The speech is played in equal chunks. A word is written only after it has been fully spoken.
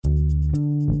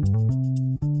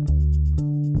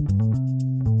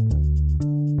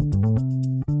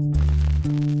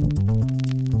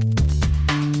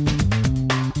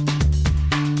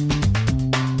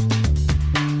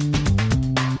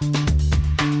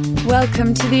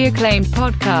Welcome to the acclaimed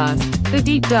podcast, The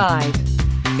Deep Dive,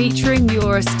 featuring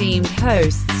your esteemed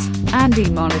hosts, Andy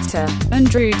Monitor and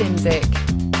Drew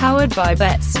Dinzik, powered by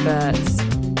BetSperts.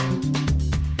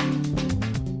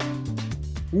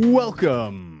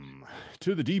 Welcome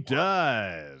to the Deep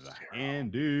Dive,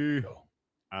 Andy.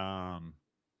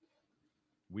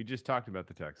 We just talked about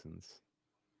the Texans.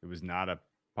 It was not a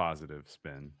positive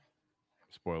spin.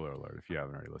 Spoiler alert if you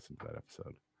haven't already listened to that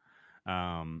episode.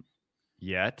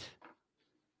 Yet,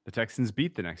 the Texans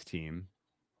beat the next team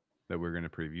that we're going to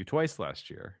preview twice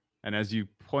last year. And as you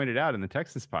pointed out in the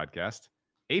Texans podcast,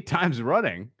 8 times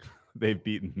running, they've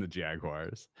beaten the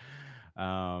Jaguars.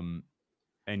 And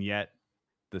yet,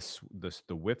 the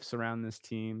whiffs around this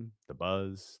team, the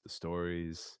buzz, the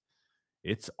stories,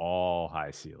 it's all high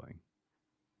ceiling.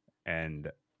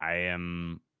 And I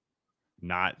am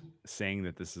not saying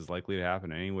that this is likely to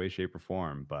happen in any way, shape, or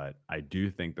form, but I do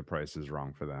think the price is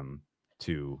wrong for them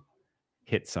to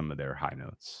hit some of their high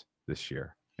notes this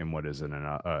year in what is,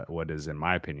 in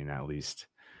my opinion, at least,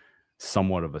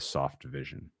 somewhat of a soft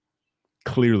division.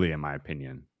 Clearly, in my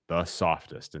opinion, the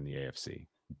softest in the AFC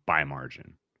by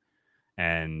margin.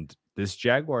 And this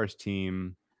Jaguars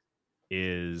team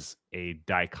is a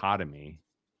dichotomy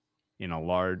in a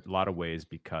lot of ways,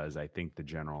 because I think the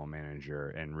general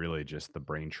manager and really just the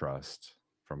brain trust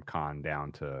from Khan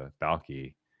down to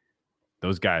Balke,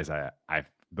 those guys are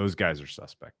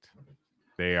suspect.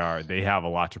 They have a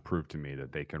lot to prove to me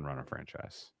that they can run a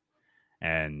franchise.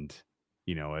 And,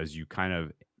 as you kind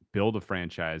of build a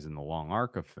franchise in the long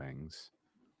arc of things,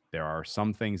 there are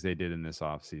some things they did in this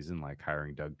offseason, like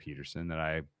hiring Doug Peterson, that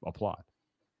I applaud.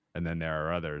 And then there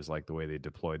are others, like the way they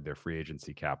deployed their free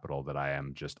agency capital, that I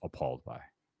am just appalled by.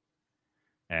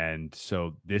 And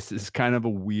so this is kind of a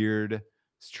weird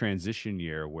transition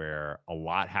year where a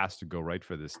lot has to go right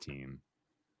for this team,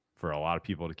 for a lot of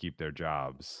people to keep their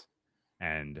jobs.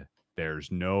 And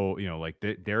there's no,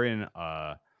 they're in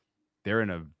a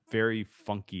very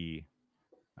funky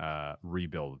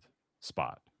rebuild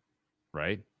spot,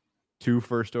 right? 2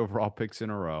 first overall picks in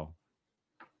a row,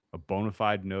 a bona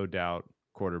fide, no doubt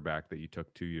quarterback that you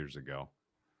took 2 years ago.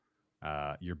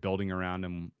 You're building around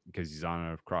him because he's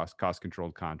on a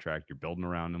cost-controlled contract. You're building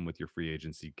around him with your free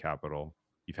agency capital.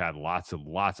 You've had lots of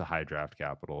high draft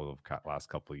capital the last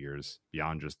couple of years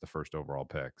beyond just the first overall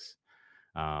picks.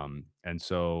 And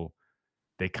so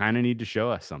they kind of need to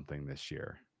show us something this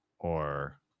year,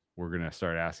 or we're going to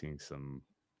start asking some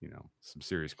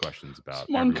serious questions about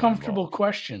some uncomfortable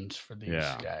questions for these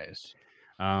guys.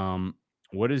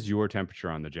 What is your temperature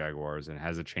on the Jaguars, and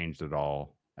has it changed at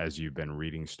all as you've been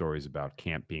reading stories about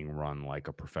camp being run like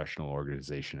a professional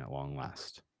organization at long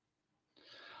last?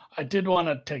 I did want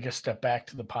to take a step back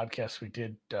to the podcast we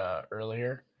did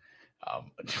earlier,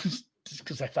 just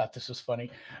because I thought this was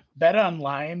funny. Bet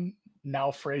Online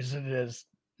now phrases it as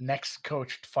next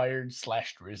coach fired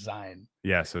 / resign.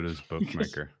 Yeah, so does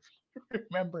Bookmaker.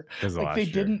 Remember, like they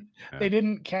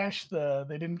didn't cash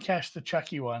the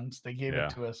Chucky ones. They gave it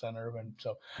to us on Urban.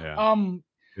 So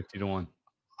 50-1.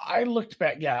 I looked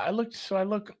back. I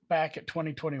look back at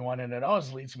 2021, and it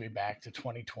always leads me back to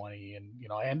 2020.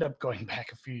 And I end up going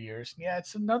back a few years. Yeah,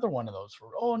 it's another one of those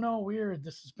where, oh no, weird.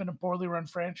 This has been a poorly run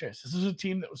franchise. This is a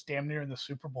team that was damn near in the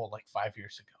Super Bowl like 5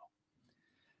 years ago.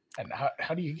 And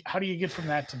how do you get from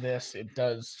that to this? It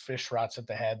does fish rots at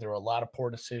the head. There were a lot of poor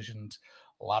decisions,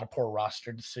 a lot of poor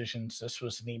roster decisions. This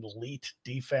was an elite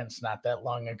defense not that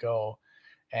long ago.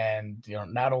 And,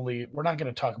 not only, we're not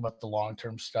going to talk about the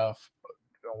long-term stuff, but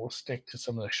we'll stick to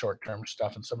some of the short-term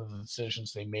stuff and some of the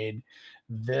decisions they made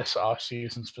this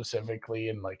offseason specifically.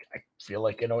 And I feel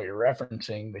like I know what you're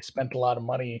referencing. They spent a lot of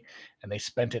money, and they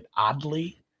spent it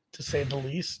oddly, to say the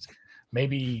least.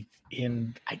 Maybe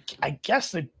I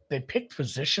guess they picked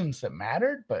positions that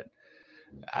mattered, but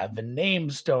the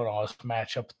names don't always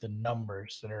match up with the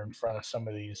numbers that are in front of some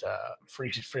of these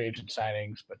free agent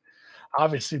signings. But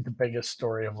obviously the biggest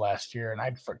story of last year, and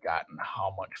I'd forgotten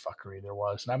how much fuckery there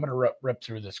was. And I'm going to rip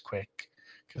through this quick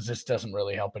because this doesn't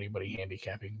really help anybody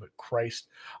handicapping. But Christ,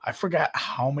 I forgot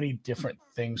how many different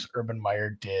things Urban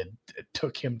Meyer did. It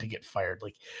took him to get fired.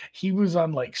 Like he was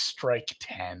on strike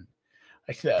 10.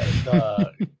 Like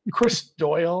the Chris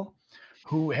Doyle,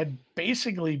 who had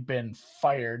basically been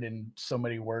fired in so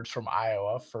many words from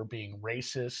Iowa for being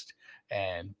racist,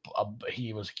 and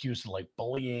he was accused of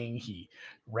bullying. He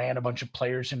ran a bunch of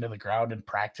players into the ground in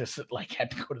practice that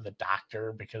had to go to the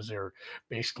doctor because they're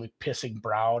basically pissing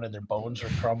brown and their bones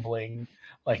are crumbling.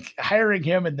 Hiring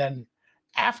him, and then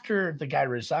after the guy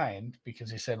resigned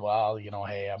because he said, well,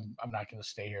 hey, I'm not going to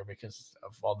stay here because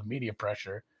of all the media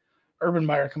pressure, Urban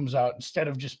Meyer comes out, instead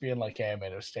of just being like, hey, I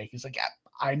made a mistake, he's like, yeah,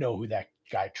 I know who that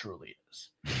guy truly is.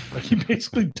 Like he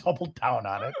basically doubled down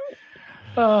on it.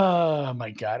 Oh my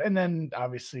God. And then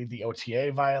obviously the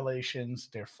OTA violations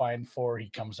they're fined for. He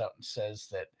comes out and says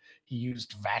that he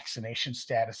used vaccination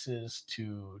statuses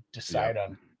to decide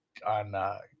on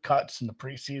cuts in the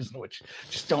preseason, which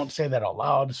just don't say that out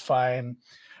loud is fine.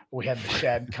 We had the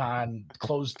Shad Khan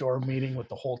closed door meeting with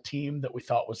the whole team that we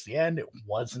thought was the end. It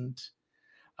wasn't.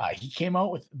 He came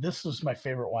out with, this was my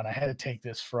favorite one. I had to take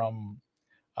this from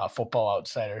Football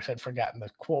Outsiders. I'd forgotten the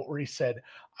quote where he said,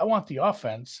 I want the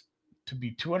offense to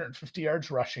be 250 yards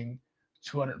rushing,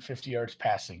 250 yards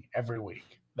passing every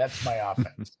week. That's my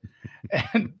offense.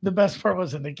 And the best part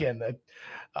was, and again, that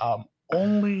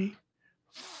only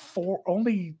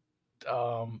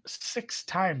 6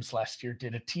 times last year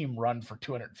did a team run for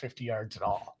 250 yards at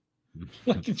all.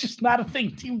 Like it's just not a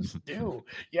thing teams do.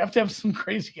 You have to have some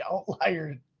crazy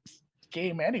outlier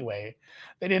game anyway.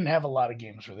 They didn't have a lot of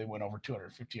games where they went over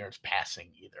 250 yards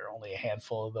passing either. Only a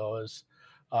handful of those.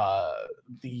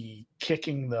 The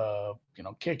kicking the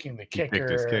kicker. He kicked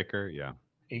his kicker, yeah.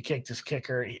 He kicked his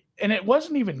kicker, and it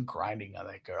wasn't even grinding on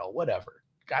that girl. Whatever,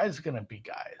 guys are gonna be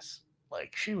guys.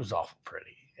 Like she was awful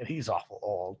pretty, and he's awful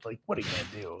old. Like what are you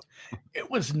gonna do? It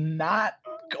was not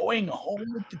going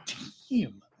home with the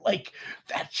team. Like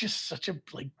that's just such a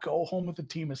go home with the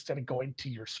team instead of going to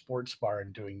your sports bar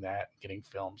and doing that, and getting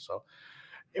filmed. So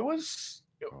it was.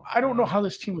 I don't know how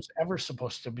this team was ever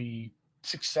supposed to be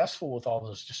successful with all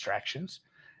those distractions.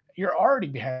 You're already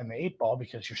behind the 8 ball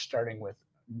because you're starting with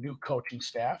new coaching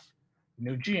staff,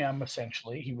 new GM.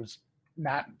 Essentially, he was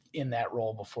not in that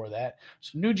role before that.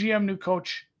 So new GM, new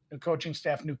coach, new coaching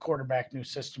staff, new quarterback, new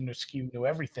system, new scheme, new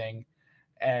everything,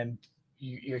 and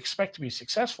you expect to be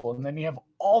successful, and then you have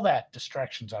all that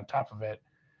distractions on top of it,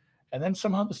 and then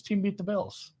somehow this team beat the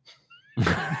Bills.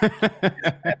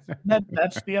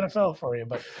 that's the NFL for you.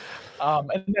 But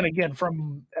and then again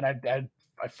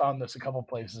I found this a couple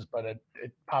places, but it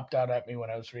popped out at me when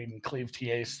I was reading Cleve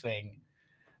TA's thing.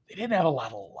 They didn't have a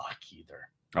lot of luck either.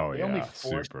 Oh, they only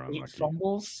forced 8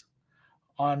 fumbles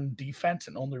on defense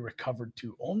and only recovered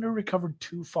 2. Only recovered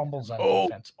 2 fumbles on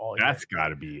defense all year. That's got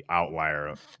to be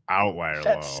outlier low.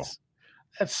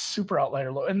 That's super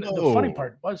outlier low. And the funny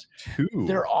part was 2.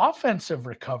 Their offensive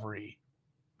recovery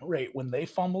rate when they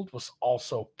fumbled was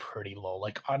also pretty low.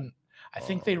 Like I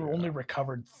think they only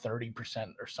recovered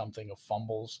 30% or something of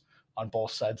fumbles on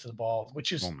both sides of the ball,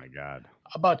 which is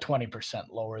about 20%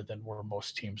 lower than where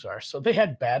most teams are. So they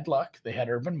had bad luck. They had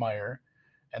Urban Meyer,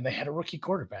 and they had a rookie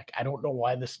quarterback. I don't know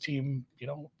why this team,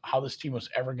 how this team was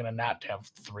ever going to not have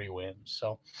 3 wins.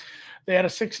 So they had a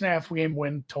 6.5 game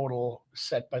win total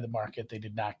set by the market. They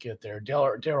did not get there.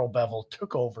 Darrell Bevel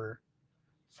took over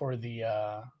for the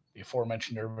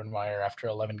aforementioned Urban Meyer after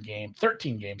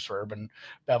 13 games for Urban.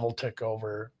 Bevel took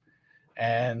over.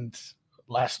 And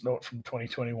last note from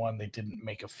 2021, they didn't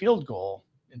make a field goal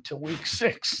until week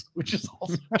 6, which is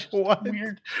also just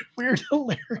weird,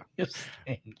 hilarious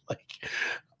thing. Like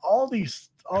all these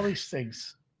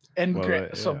things. And we're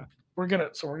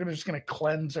just gonna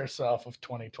cleanse ourselves of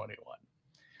 2021.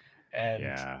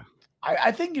 And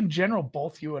I think in general,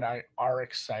 both you and I are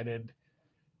excited.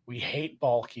 We hate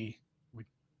Balky. We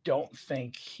don't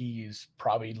think he's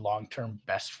probably long-term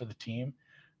best for the team,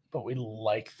 but we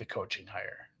like the coaching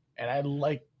hire. And I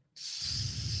like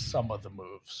some of the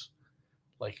moves.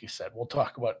 Like you said, we'll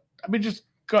talk about, just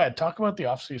go ahead, talk about the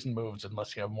offseason moves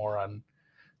unless you have more on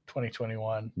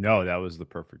 2021. No, that was the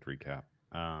perfect recap.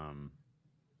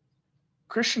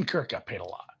 Christian Kirk got paid a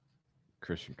lot.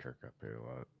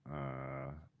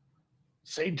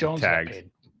 Say Jones got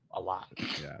paid a lot.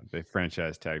 Yeah, they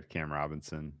franchise tagged Cam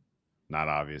Robinson. Not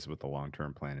obvious what the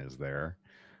long-term plan is there.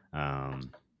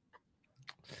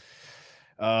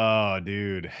 Oh,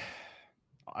 dude.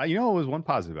 It was one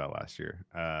positive about last year.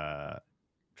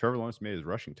 Trevor Lawrence made his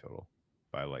rushing total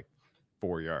by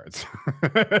 4 yards.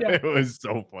 It was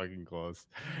so fucking close.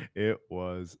 It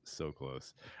was so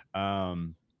close.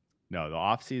 No, the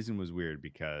offseason was weird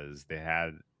because it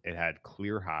had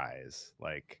clear highs,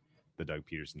 like the Doug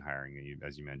Peterson hiring,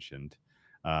 as you mentioned.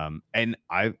 And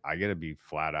I gotta be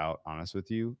flat out honest with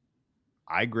you.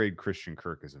 I grade Christian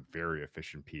Kirk as a very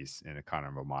efficient piece in a kind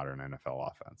of a modern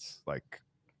NFL offense. Like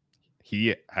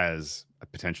he has a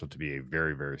potential to be a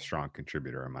very, very strong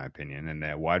contributor, in my opinion. And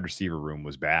that wide receiver room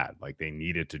was bad. Like they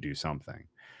needed to do something.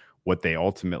 What they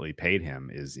ultimately paid him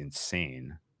is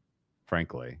insane.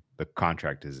 Frankly, the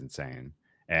contract is insane.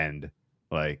 And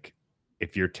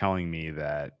if you're telling me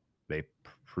that they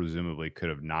presumably could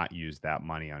have not used that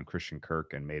money on Christian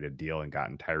Kirk and made a deal and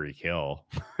gotten Tyreek Hill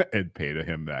and paid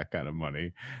him that kind of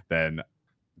money, then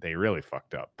they really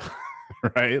fucked up.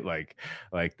 right? Like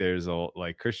there's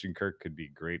like Christian Kirk could be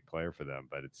a great player for them,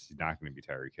 but it's not going to be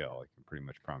Tyreek Hill. I can pretty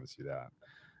much promise you that.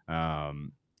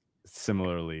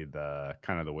 Similarly, the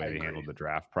kind of the way they handled the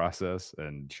draft process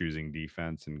and choosing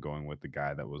defense and going with the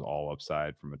guy that was all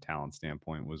upside from a talent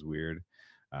standpoint was weird.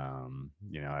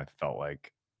 I felt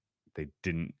like it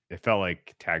felt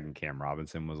like tagging Cam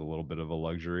Robinson was a little bit of a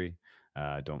luxury.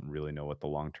 Don't really know what the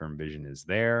long-term vision is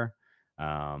there.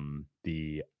 And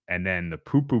then the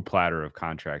poo-poo platter of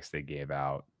contracts they gave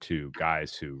out to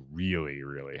guys who really,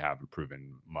 really haven't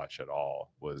proven much at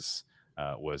all was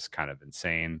kind of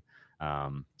insane.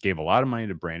 Gave a lot of money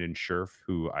to Brandon Scherf,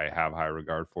 who I have high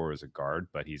regard for as a guard,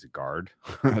 but he's a guard.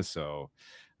 So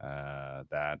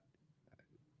that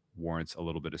warrants a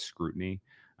little bit of scrutiny.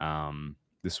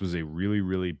 This was a really,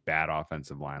 really bad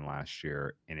offensive line last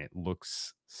year, and it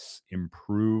looks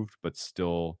improved, but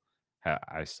still,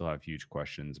 I still have huge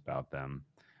questions about them.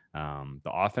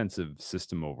 The offensive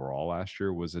system overall last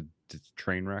year was a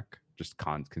train wreck, just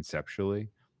conceptually,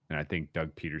 and I think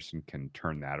Doug Peterson can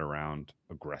turn that around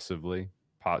aggressively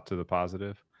to the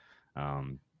positive.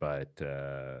 But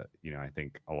I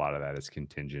think a lot of that is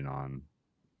contingent on,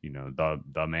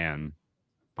 the man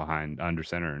behind under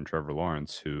center and Trevor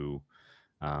Lawrence, who,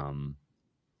 I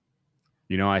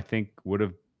think would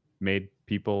have made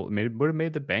the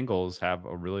Bengals have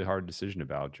a really hard decision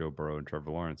about Joe Burrow and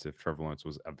Trevor Lawrence if Trevor Lawrence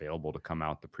was available to come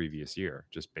out the previous year,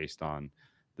 just based on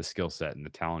the skill set and the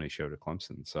talent he showed at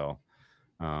Clemson. So,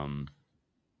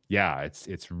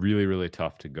 it's really, really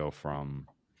tough to go from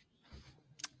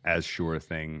as sure a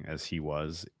thing as he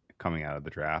was coming out of the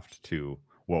draft to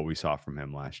what we saw from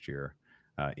him last year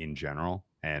in general.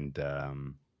 And,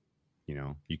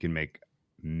 you can make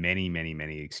many, many,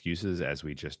 many excuses, as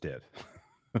we just did.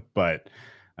 But,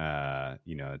 it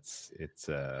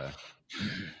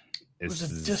was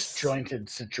a disjointed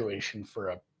situation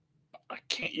for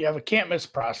you have a can't miss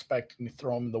prospect and you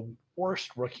throw him the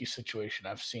worst rookie situation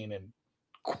I've seen in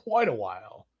quite a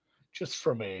while. Just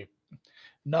from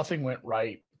nothing went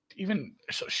right. Even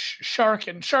so, Shark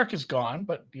is gone,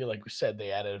 but like we said,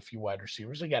 they added a few wide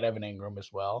receivers. They got Evan Ingram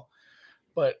as well,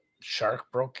 but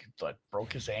Shark broke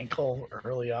his ankle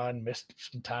early on, missed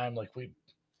some time. Like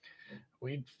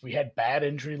we had bad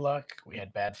injury luck, we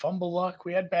had bad fumble luck,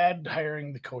 we had bad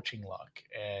hiring the coaching luck,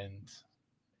 and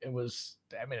it was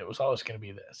always going to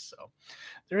be this. So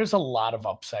there is a lot of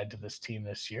upside to this team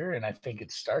this year, and I think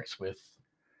it starts with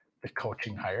the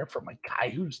coaching hire from a guy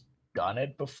who's done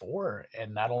it before,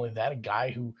 and not only that, a guy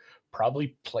who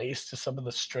probably plays to some of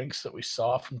the strengths that we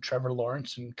saw from Trevor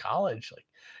Lawrence in college. Like,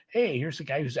 hey, here's a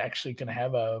guy who's actually going to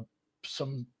have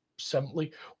some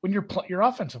when your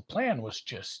offensive plan was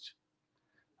just,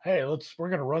 hey, we're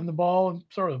going to run the ball and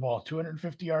throw the ball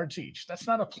 250 yards each. That's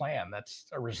not a plan. That's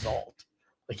a result.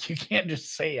 Like, you can't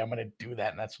just say, I'm going to do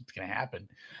that and that's what's going to happen.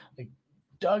 Like,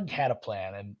 Doug had a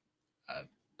plan. And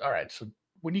all right, so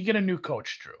when you get a new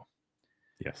coach, Drew,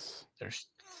 yes, there's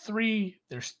three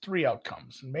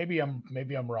outcomes. And maybe I'm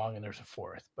wrong and there's a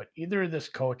fourth, but either this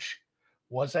coach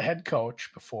was a head coach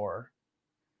before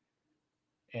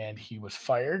and he was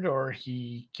fired, or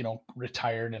he,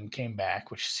 retired and came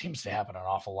back, which seems to happen an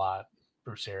awful lot,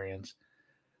 Bruce Arians,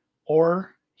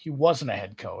 or he wasn't a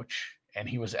head coach and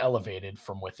he was elevated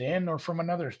from within or from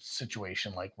another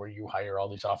situation, like where you hire all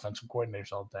these offensive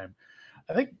coordinators all the time.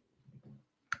 I think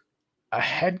a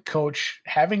head coach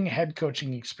having head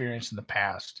coaching experience in the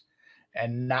past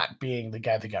and not being the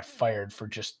guy that got fired for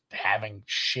just having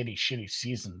shitty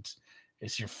seasons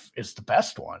is the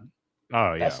best one.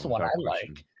 Oh, yeah. That's the one I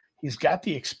like. He's got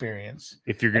the experience.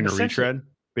 If you're going to retread,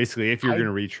 basically, if you're going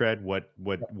to retread, what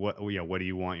do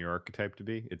you want your archetype to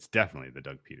be? It's definitely the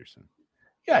Doug Peterson.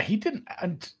 Yeah, he didn't.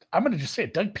 And I'm going to just say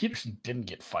it, Doug Peterson didn't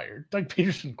get fired. Doug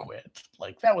Peterson quit.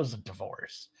 Like, that was a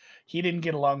divorce. He didn't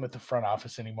get along with the front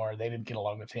office anymore. They didn't get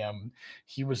along with him.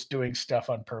 He was doing stuff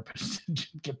on purpose to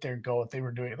get there and go what they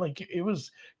were doing. Like, it was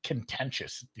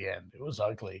contentious at the end. It was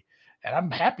ugly. And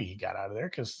I'm happy he got out of there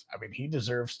because, he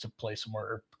deserves to play somewhere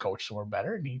or coach somewhere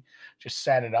better. And he just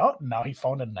sat it out. And now he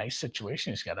found a nice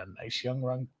situation. He's got a nice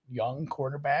young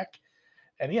quarterback.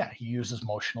 And yeah, he uses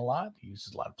motion a lot. He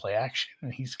uses a lot of play action.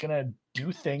 And he's going to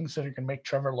do things that are going to make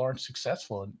Trevor Lawrence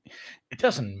successful. And it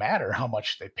doesn't matter how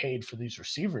much they paid for these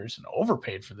receivers and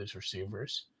overpaid for these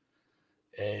receivers.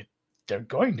 They're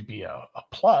going to be a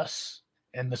plus.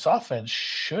 And this offense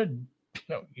should,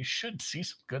 you should see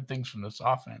some good things from this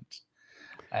offense.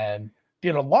 And,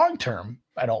 long term,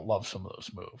 I don't love some of those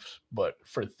moves. But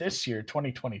for this year,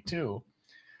 2022,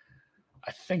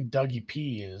 I think Dougie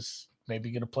P is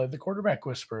maybe going to play the quarterback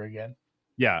whisperer again.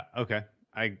 Yeah. Okay.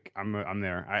 I'm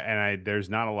there. There's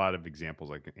not a lot of examples,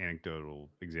 like anecdotal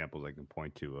examples I can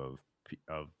point to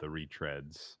of the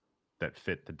retreads that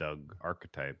fit the Doug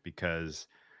archetype, because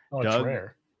Oh, it's Doug,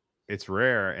 rare. it's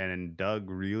rare, and Doug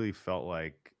really felt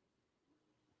like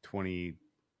 20,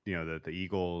 the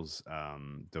Eagles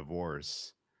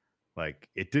divorce, like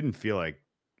it didn't feel like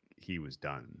he was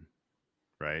done,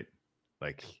 right?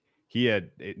 Like he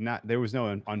had it not, there was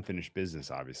no unfinished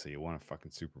business. Obviously, he won a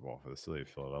fucking Super Bowl for the city of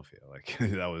Philadelphia. Like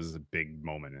that was a big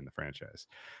moment in the franchise.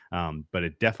 But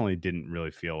it definitely didn't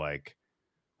really feel like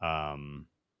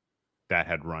that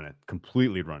had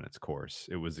completely run its course.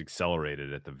 It was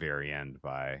accelerated at the very end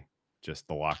by just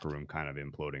the locker room kind of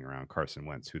imploding around Carson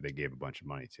Wentz, who they gave a bunch of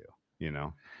money to,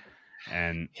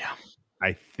 and Yeah.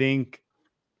 I think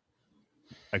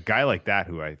a guy like that,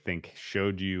 who I think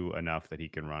showed you enough that he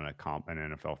can run an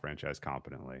NFL franchise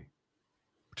competently,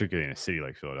 particularly in a city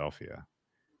like Philadelphia,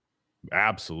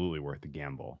 absolutely worth the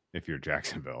gamble if you're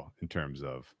Jacksonville, in terms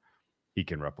of he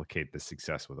can replicate the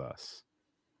success with us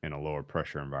in a lower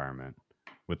pressure environment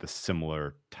with a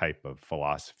similar type of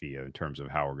philosophy in terms of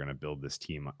how we're going to build this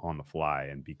team on the fly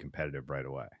and be competitive right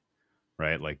away.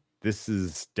 Right? Like this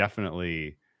is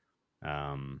definitely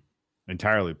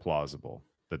entirely plausible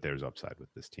that there's upside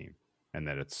with this team, and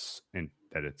that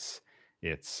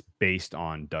it's based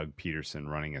on Doug Peterson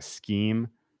running a scheme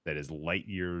that is light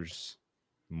years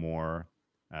more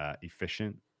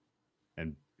efficient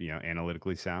and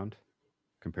analytically sound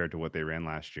compared to what they ran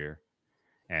last year.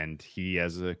 And he,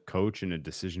 as a coach and a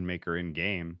decision maker in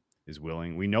game, is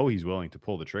willing. We know he's willing to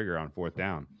pull the trigger on fourth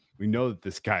down. We know that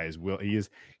this guy is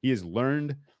he has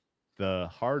learned the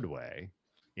hard way,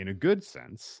 in a good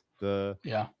sense, the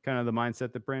kind of the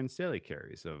mindset that Brandon Staley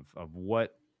carries of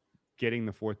what getting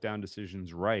the fourth down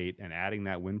decisions right and adding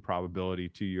that win probability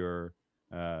to your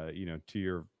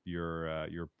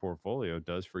your portfolio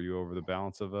does for you over the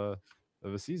balance of a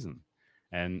season.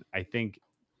 And I think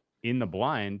in the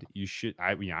blind,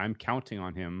 I'm counting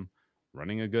on him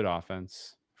running a good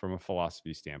offense from a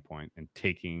philosophy standpoint and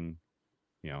taking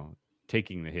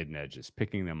the hidden edges,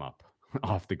 picking them up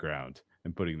off the ground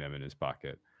and putting them in his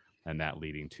pocket, and that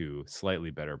leading to slightly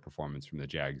better performance from the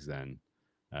Jags than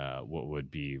what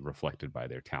would be reflected by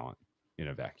their talent in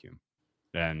a vacuum.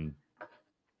 And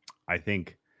I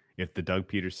think if the Doug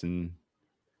Peterson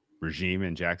regime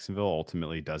in Jacksonville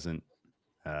ultimately doesn't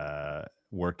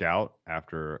work out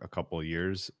after a couple of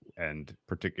years, and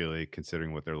particularly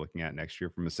considering what they're looking at next year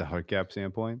from a salary cap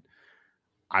standpoint,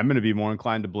 I'm going to be more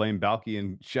inclined to blame Balky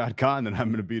and Shad Khan than I'm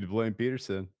going to be to blame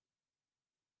Peterson.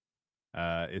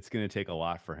 It's going to take a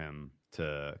lot for him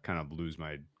to kind of lose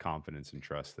my confidence and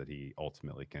trust that he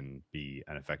ultimately can be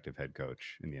an effective head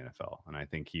coach in the NFL. And I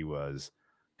think he was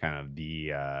kind of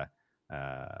the,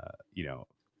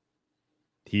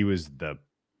 he was the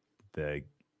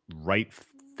right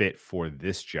fit for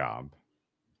this job,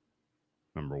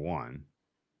 number one.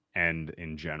 And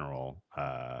in general,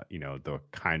 the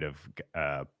kind of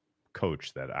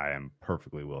coach that I am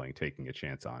perfectly willing taking a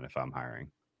chance on if I'm hiring.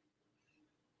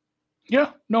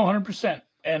 Yeah, no, 100%.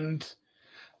 And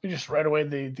just right away,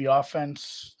 the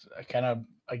offense,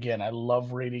 I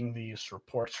love reading these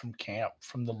reports from camp,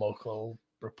 from the local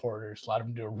reporters. A lot of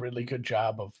them do a really good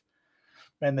job of,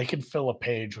 man, they can fill a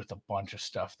page with a bunch of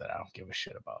stuff that I don't give a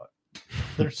shit about.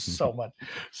 There's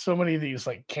so many of these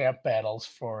like camp battles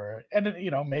and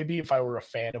maybe if I were a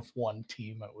fan of one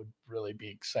team, it would really be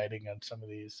exciting on some of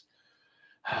these,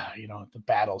 the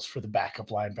battles for the backup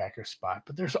linebacker spot.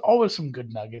 But there's always some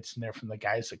good nuggets in there from the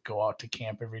guys that go out to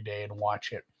camp every day and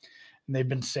watch it. And they've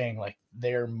been saying like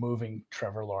they're moving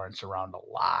Trevor Lawrence around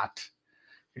a lot.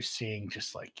 You're seeing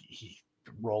just like he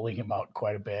rolling him out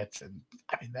quite a bit. And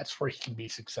I mean, that's where he can be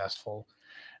successful.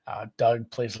 Doug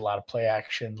plays a lot of play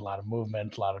action, a lot of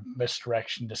movement, a lot of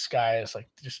misdirection, disguise.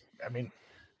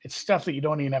 It's stuff that you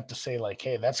don't even have to say like,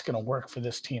 hey, that's going to work for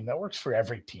this team. That works for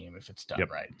every team if it's done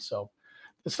right. So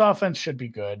this offense should be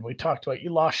good. We talked about, you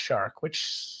lost Shark,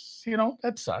 which,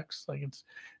 that sucks. Like it's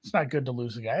not good to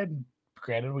lose a guy. And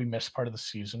granted, we missed part of the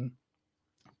season.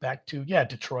 Back to,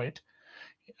 Detroit.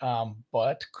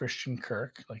 But Christian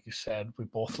Kirk, like you said, we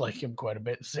both like him quite a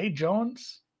bit. Zay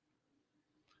Jones,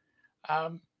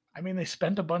 they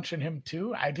spent a bunch on him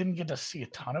too. I didn't get to see a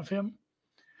ton of him.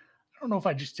 I don't know if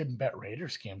I just didn't bet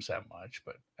Raiders games that much,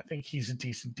 but I think he's a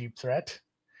decent deep threat.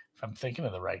 If I'm thinking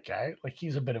of the right guy, like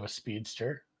he's a bit of a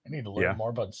speedster. I need to learn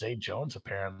more about Zay Jones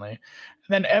apparently. And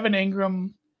then Evan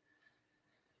Ingram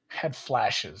had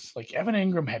flashes. Like Evan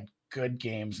Ingram had good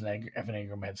games and Evan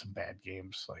Ingram had some bad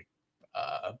games. Like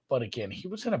But again, he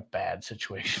was in a bad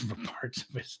situation for parts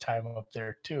of his time up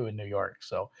there too in New York.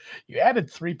 So you added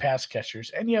 3 pass catchers,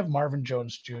 and you have Marvin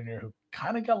Jones Jr., who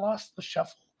kind of got lost in the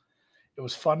shuffle. It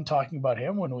was fun talking about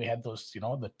him when we had those,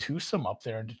 the twosome up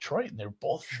there in Detroit, and they're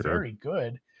both very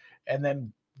good. And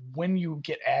then when you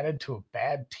get added to a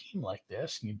bad team like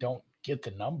this and you don't get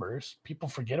the numbers, people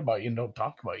forget about you and don't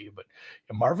talk about you. But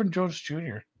Marvin Jones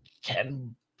Jr.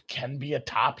 can be a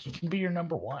top. He can be your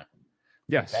number one.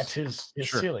 Yes, that's his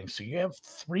ceiling. So you have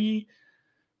 3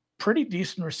 pretty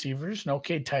decent receivers, an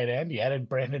okay tight end. You added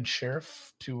Brandon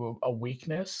Scherf to a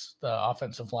weakness. The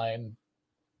offensive line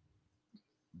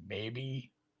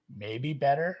maybe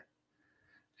better,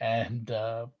 and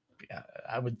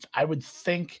I would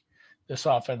think this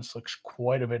offense looks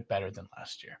quite a bit better than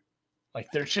last year. Like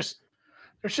there's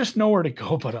just nowhere to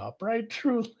go but up, right?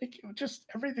 True, like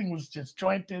everything was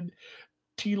disjointed.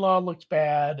 T-Law looked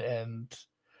bad, and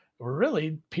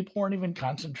really people weren't even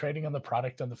concentrating on the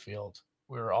product on the field.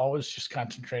 We were always just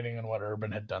concentrating on what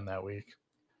Urban had done that week.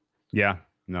 Yeah,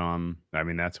 no, I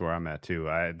mean that's where I'm at too.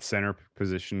 Center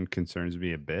position concerns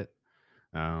me a bit,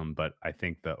 but I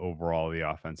think the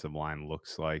offensive line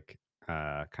looks like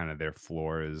kind of their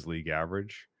floor is league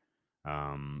average.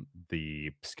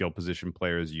 The skill position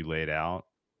players you laid out,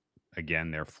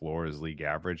 again, their floor is league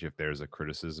average. If there's a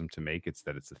criticism to make, it's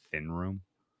that it's a thin room.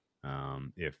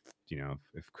 If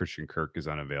Christian Kirk is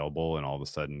unavailable and all of a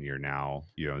sudden you're now,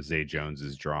 Zay Jones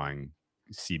is drawing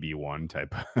CB1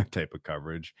 type of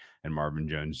coverage and Marvin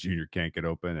Jones Jr. can't get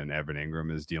open and Evan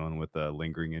Ingram is dealing with a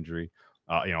lingering injury.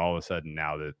 All of a sudden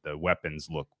now that the weapons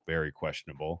look very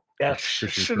questionable. Yeah,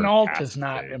 Chenault is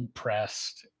not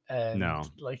impressed. And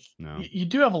you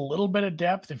do have a little bit of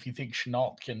depth if you think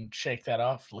Chenault can shake that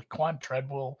off. Laquan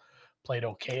Treadwell played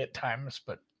okay at times,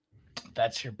 but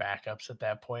that's your backups at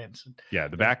that point. So, yeah,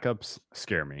 the backups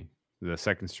scare me. The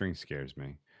second string scares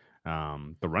me.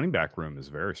 The running back room is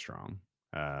very strong.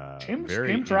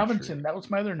 James Robinson, that was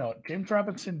my other note. James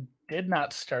Robinson did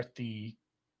not start the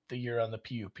year on the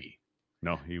PUP.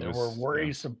 No, there were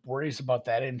worries about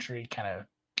that injury kind of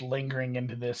lingering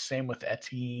into this. Same with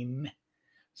Etienne.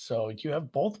 So you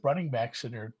have both running backs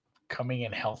that are coming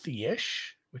in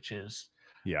healthy-ish, which is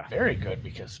very good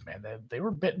because man, they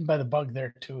were bitten by the bug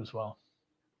there too as well.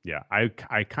 Yeah,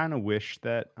 I kind of wish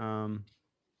that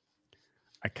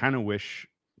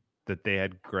they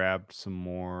had grabbed some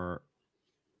more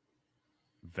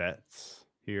vets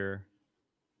here.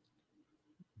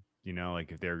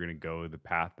 Like if they were going to go the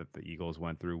path that the Eagles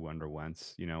went through under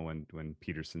Wentz, when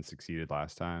Peterson succeeded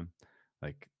last time,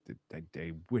 like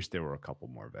I wish there were a couple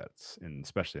more vets, and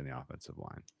especially in the offensive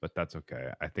line. But that's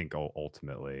okay. I think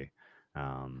ultimately,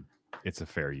 it's a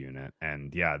fair unit,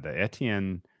 and yeah, the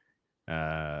Etienne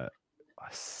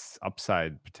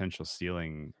upside potential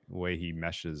ceiling way he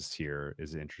meshes here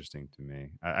is interesting to me.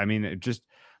 I mean,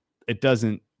 it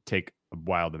doesn't take a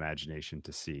wild imagination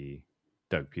to see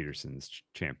Doug Peterson's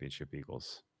championship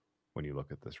Eagles when you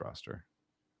look at this roster.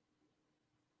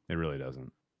 It really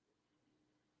doesn't.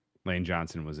 Lane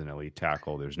Johnson was an elite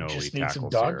tackle. There's no elite tackles some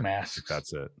dog here. masks.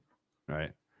 That's it,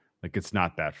 right? Like it's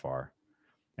not that far.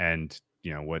 And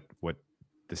what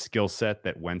the skill set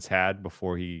that Wentz had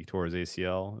before he tore his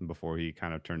ACL and before he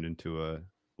kind of turned into a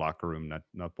locker room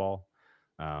nutball.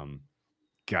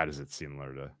 God, is it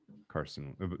similar to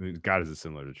Carson? God, is it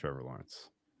similar to Trevor Lawrence?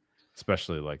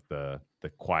 Especially like the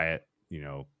quiet,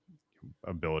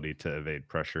 ability to evade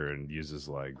pressure and use his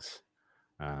legs.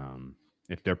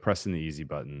 If they're pressing the easy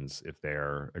buttons, if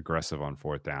they're aggressive on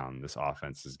fourth down, this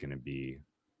offense is going to be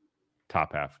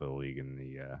top half of the league in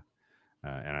the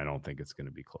and I don't think it's going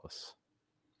to be close.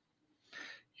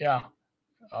 Yeah.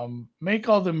 Make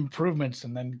all the improvements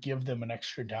and then give them an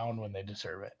extra down when they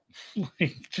deserve it.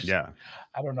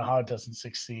 I don't know how it doesn't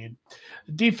succeed.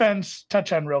 Defense,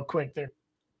 touch on real quick. They're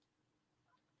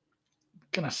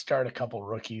going to start a couple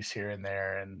rookies here and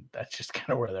there, and that's just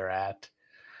kind of where they're at.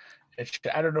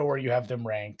 I don't know where you have them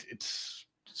ranked. It's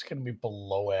going to be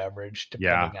below average.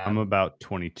 I'm about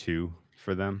 22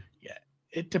 for them. Yeah,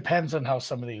 it depends on how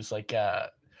some of these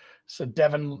so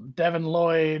Devin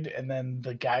Lloyd and then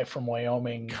the guy from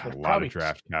Wyoming. A lot of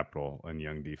draft capital and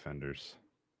young defenders.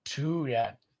 Two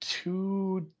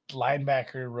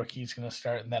linebacker rookies going to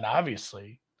start, and then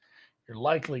obviously you're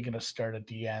likely going to start a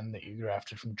DN that you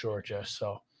drafted from Georgia.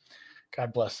 So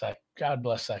God bless that guy,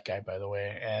 by the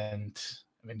way. And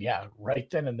I mean, yeah, right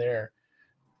then and there,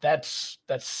 that's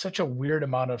such a weird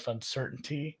amount of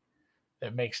uncertainty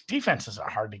that makes defenses are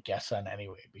hard to guess on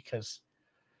anyway, because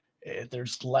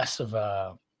there's less of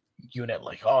a unit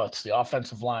like, oh, it's the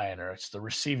offensive line or it's the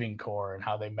receiving core and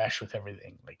how they mesh with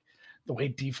everything. Like the way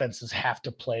defenses have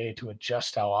to play to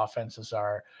adjust how offenses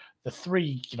are. The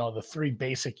three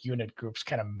basic unit groups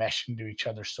kind of mesh into each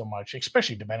other so much,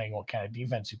 especially depending on what kind of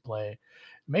defense you play. It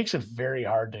makes it very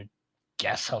hard to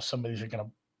guess how some of these are going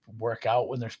to work out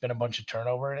when there's been a bunch of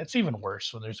turnover. And it's even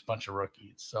worse when there's a bunch of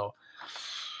rookies. So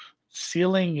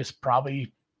ceiling is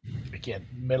probably, again,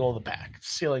 middle of the pack.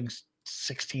 Ceiling's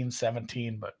 16,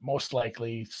 17, but most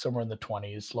likely somewhere in the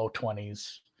 20s, low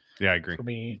 20s. Yeah, I agree. For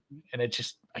me, and it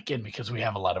just, again, because we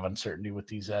have a lot of uncertainty with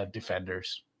these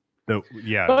defenders. But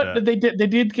they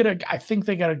did get I think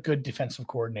they got a good defensive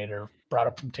coordinator brought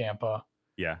up from Tampa.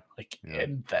 Yeah.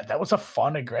 And that was a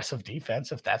fun, aggressive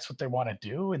defense. If that's what they want to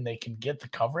do and they can get the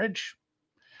coverage,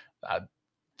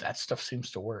 that stuff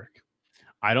seems to work.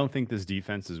 I don't think this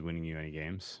defense is winning you any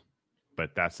games,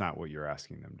 but that's not what you're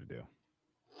asking them to do.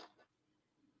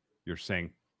 You're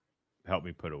saying, help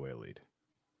me put away a lead.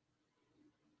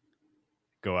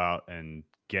 Go out and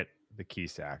get the key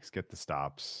sacks, get the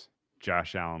stops.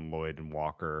 Josh Allen, Lloyd, and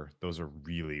Walker, those are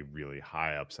really, really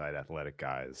high upside athletic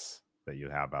guys that you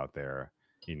have out there,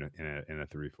 in a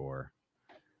 3-4.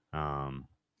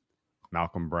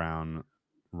 Malcolm Brown,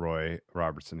 Roy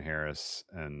Robertson Harris,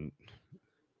 and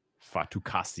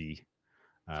Fatukasi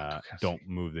don't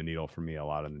move the needle for me a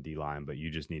lot on the D line, but you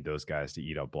just need those guys to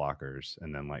eat up blockers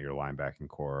and then let your linebacking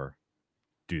core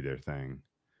do their thing.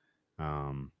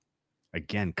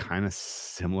 Again, kind of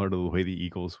similar to the way the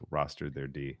Eagles rostered their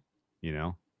D.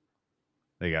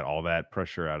 They got all that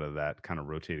pressure out of that kind of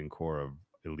rotating core of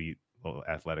elite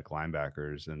athletic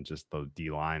linebackers, and just the D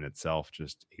line itself,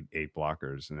 just eight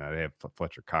blockers. And they have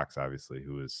Fletcher Cox, obviously,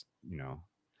 who is,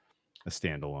 a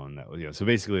standalone. So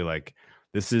basically, like,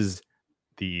 this is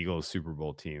the Eagles Super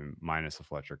Bowl team minus a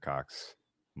Fletcher Cox,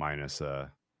 minus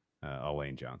a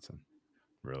Lane Johnson.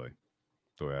 Really,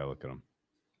 the way I look at them.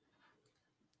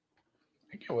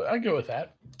 I go with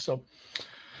that. So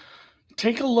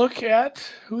take a look at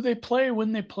who they play,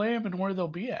 when they play them, and where they'll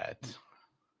be at.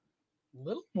 A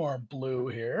little more blue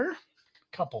here.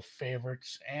 A couple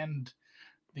favorites, and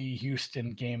the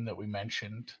Houston game that we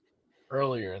mentioned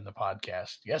earlier in the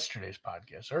podcast,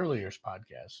 earlier's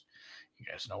podcast. You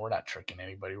guys know we're not tricking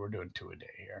anybody. We're doing 2 a day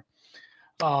here.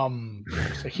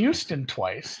 So Houston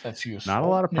twice. That's useful. Not a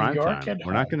lot of prime New York time.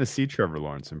 We're not going to see Trevor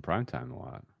Lawrence in prime time a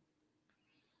lot.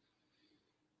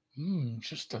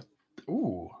 Just a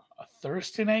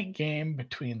Thursday night game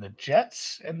between the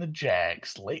Jets and the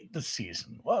Jags late in the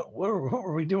season. What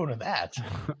were we doing with that?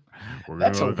 We're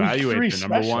going to evaluate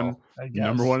the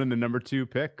number one and the number 2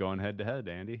 pick going head to head,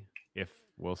 Andy, if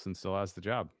Wilson still has the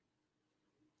job.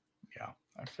 Yeah,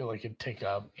 I feel like it'd take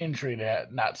an injury to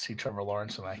not see Trevor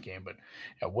Lawrence in that game, but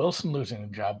Wilson losing the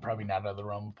job, probably not out of the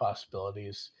realm of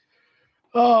possibilities.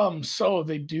 So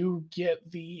they do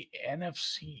get the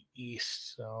NFC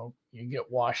East. So you get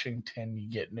Washington,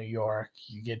 you get New York,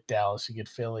 you get Dallas, you get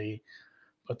Philly,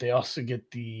 but they also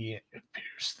get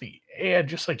just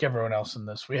like everyone else in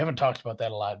this. We haven't talked about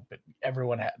that a lot, but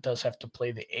everyone does have to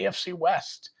play the AFC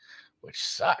West, which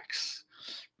sucks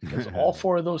because all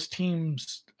 4 of those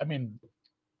teams. I mean,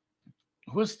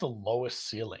 who's the lowest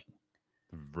ceiling?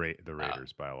 The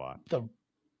Raiders by a lot.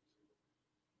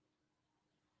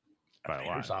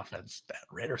 Raiders offense.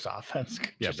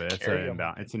 Yeah, but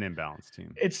it's an imbalanced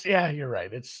team. You're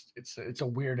right. It's a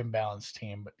weird imbalanced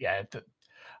team, but yeah,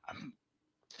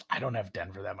 I don't have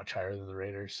Denver that much higher than the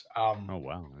Raiders. Oh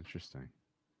wow, interesting.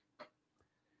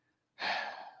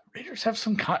 Raiders have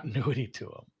some continuity to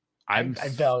them. I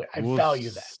value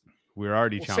that. We're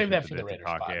already save that for the the Raiders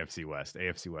talk spot. AFC West.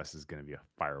 AFC West is going to be a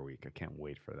fire week. I can't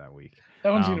wait for that week.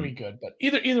 That one's going to be good. But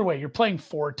either way, you're playing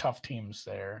 4 tough teams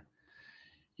there.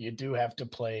 You do have to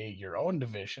play your own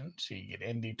division. So you get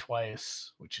Indy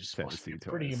twice, which is supposed to be a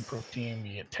pretty improved team.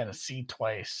 You get Tennessee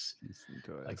twice.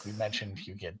 Like we mentioned,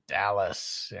 you get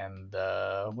Dallas. And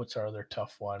what's our other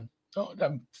tough one?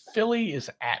 Philly is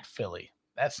at Philly.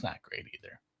 That's not great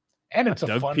either. And it's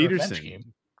a fun revenge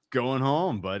game. Going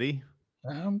home, buddy.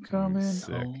 I'm coming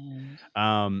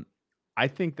home. I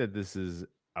think that this is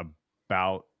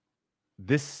about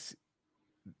this.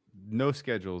 No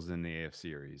schedules in the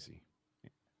AFC are easy.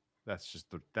 That's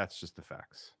just the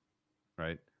facts,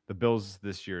 right? The Bills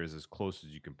this year is as close as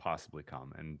you can possibly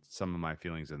come, and some of my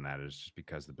feelings in that is just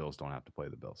because the Bills don't have to play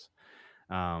the Bills.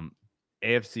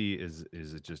 AFC is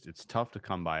just, it's tough to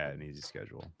come by at an easy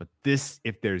schedule, but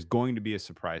if there's going to be a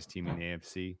surprise team in the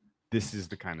AFC, this is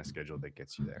the kind of schedule that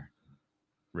gets you there.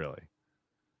 Really,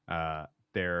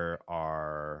 there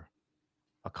are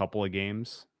a couple of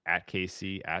games at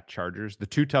KC, at Chargers. The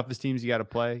 2 toughest teams you got to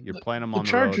play. You're playing them on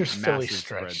the road. Chargers Philly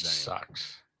stretch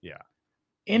sucks. Yeah.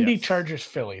 Indy Chargers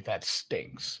Philly, that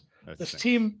stinks.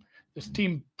 Team, This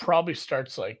team probably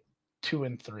starts like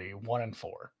 2-3,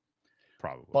 1-4.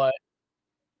 Probably.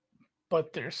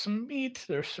 But there's some meat.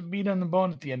 There's some meat on the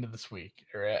bone at the end of this week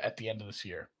or at the end of this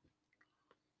year.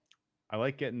 I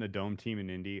like getting the dome team in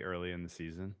Indy early in the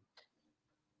season.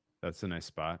 That's a nice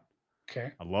spot.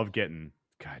 Okay. I love getting,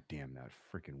 God damn, that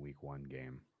freaking week 1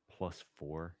 game +4.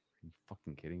 Are you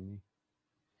fucking kidding me?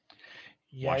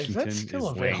 Yeah, Washington is that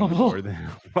still laying available? more than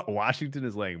Washington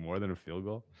is laying more than a field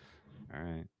goal. All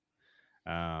right.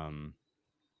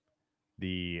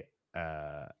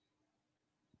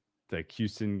 The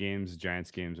Houston games,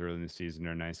 Giants games early in the season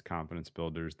are nice confidence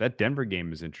builders. That Denver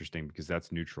game is interesting because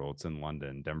that's neutral. It's in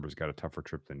London. Denver's got a tougher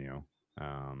trip than you.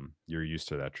 You're used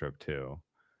to that trip too.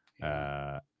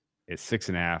 Yeah. It's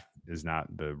 6.5 is not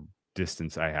the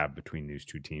distance I have between these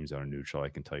two teams on a neutral. I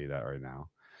can tell you that right now.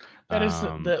 That is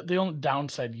the only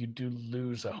downside. You do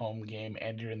lose a home game,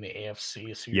 and you're in the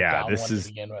AFC, so you're down one to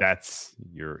begin with. That's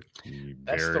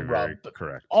the rub. very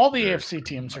correct. All the AFC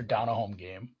teams are down a home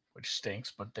game, which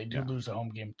stinks, but they do lose a home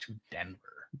game to Denver.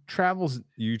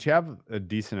 You have a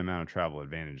decent amount of travel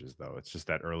advantages, though. It's just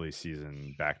that early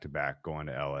season back-to-back going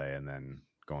to LA and then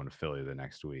going to Philly the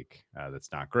next week.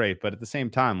 That's not great, but at the same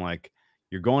time, like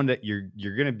you're going to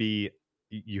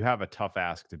you have a tough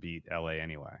ask to beat LA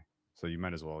anyway. So you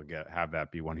might as well have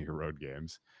that be one of your road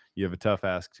games. You have a tough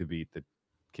ask to beat the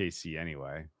KC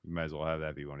anyway. You might as well have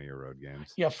that be one of your road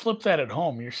games. Yeah, flip that at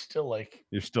home. You're still a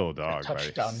dog,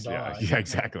 touchdown right? dog. Yeah,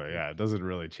 exactly. Yeah, it doesn't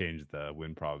really change the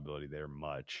win probability there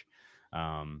much.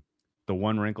 The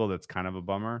one wrinkle that's kind of a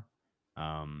bummer,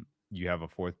 you have a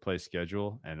 4th place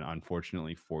schedule, and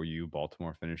unfortunately for you,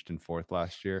 Baltimore finished in 4th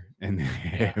last year in the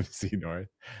AFC North.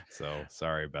 So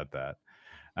sorry about that.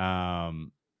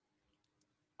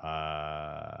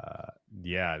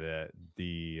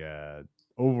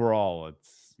 Overall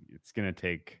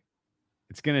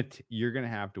you're gonna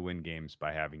have to win games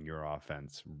by having your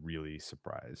offense really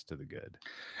surprise to the good.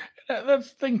 That's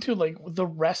the thing too, like the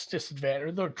rest disadvantage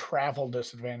or the travel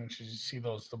disadvantages. You see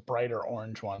the brighter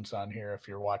orange ones on here if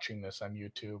you're watching this on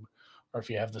YouTube, or if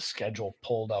you have the schedule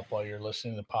pulled up while you're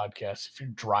listening to the podcast. If you're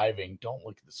driving, don't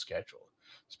look at the schedule,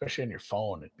 especially on your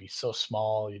phone. It'd be so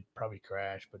small you'd probably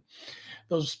crash. But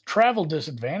those travel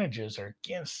disadvantages are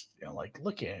against, like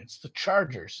look at it. It's the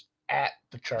Chargers at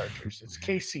the Chargers. It's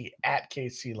KC at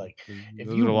KC. Like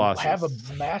if you have a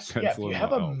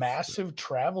massive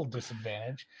travel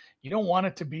disadvantage, you don't want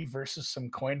it to be versus some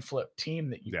coin flip team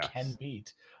that you can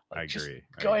beat. Like, I agree.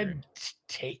 Go ahead and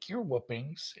take your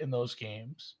whoopings in those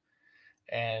games.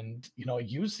 And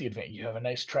use the advantage. You have a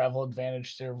nice travel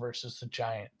advantage there versus the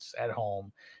Giants at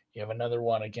home. You have another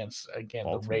one against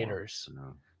Baltimore, the Raiders.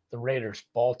 No. The Raiders,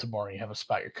 Baltimore. You have a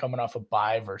spot. You're coming off a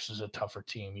bye versus a tougher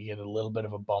team. You get a little bit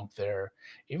of a bump there.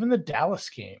 Even the Dallas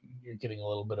game, you're getting a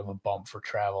little bit of a bump for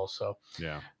travel. So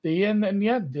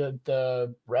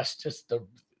the rest is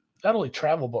not only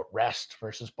travel but rest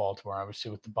versus Baltimore.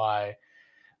 Obviously with the bye,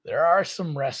 there are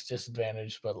some rest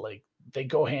disadvantages, but like they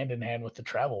go hand in hand with the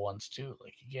travel ones too.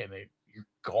 Like again, you're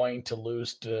going to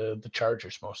lose to the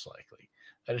Chargers most likely.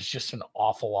 That is just an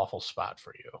awful spot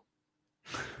for you.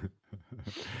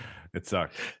 It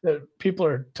sucks. People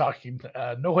are talking.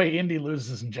 No way Indy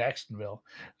loses in Jacksonville.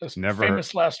 Those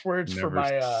famous last words for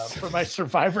my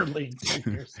Survivor League 2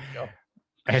 years ago.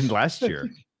 And last year,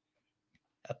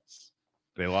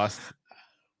 they lost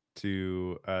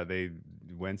to they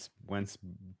Wentz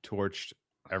torched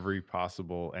every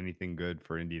possible anything good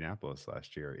for Indianapolis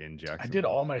last year in Jacksonville. I did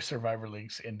all my Survivor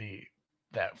Leagues Indy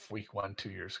that week 1 2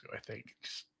 years ago. I think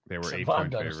they were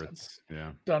 8-point favorites.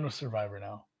 Done with Survivor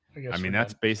now. I mean,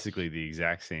 that's basically the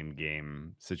exact same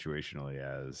game situationally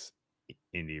as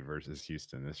Indy versus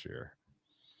Houston this year.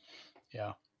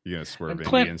 Yeah. You're going to swerve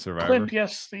Indy in Survivor? Clint,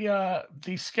 yes.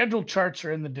 The scheduled charts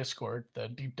are in the Discord, the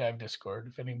Deep Dive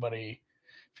Discord.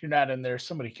 If you're not in there,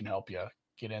 somebody can help you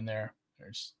get in there.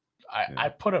 I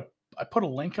put a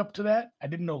link up to that. I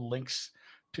didn't know links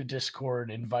to Discord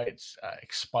invites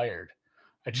expired.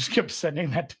 I just kept sending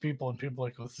that to people, and people were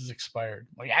like, "This is expired."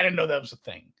 I'm like, I didn't know that was a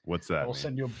thing. What's that? I'll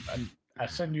send you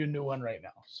a new one right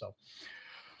now. So,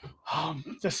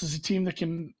 this is a team that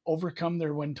can overcome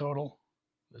their win total.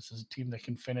 This is a team that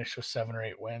can finish with 7 or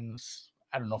 8 wins.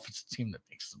 I don't know if it's a team that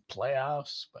makes the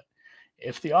playoffs, but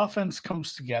if the offense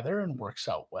comes together and works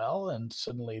out well, and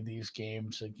suddenly these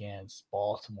games against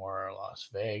Baltimore, Las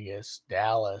Vegas,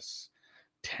 Dallas,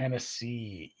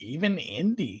 Tennessee, even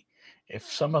Indy, if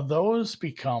some of those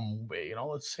become,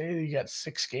 let's say you got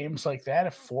 6 games like that,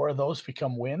 if 4 of those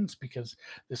become wins, because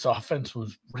this offense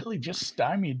was really just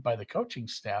stymied by the coaching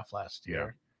staff last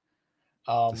year.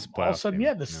 All of a sudden,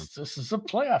 this is a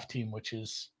playoff team, which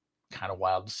is kind of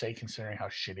wild to say considering how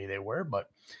shitty they were, but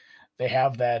they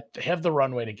have the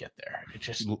runway to get there. It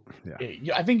just,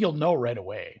 I think you'll know right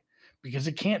away because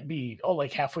it can't be,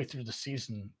 like halfway through the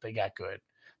season, they got good.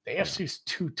 The AFC is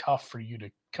too tough for you to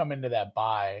come into that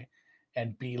bye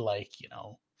and be like,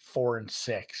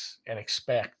 4-6 and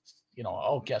expect,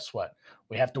 guess what?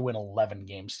 We have to win 11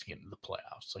 games to get into the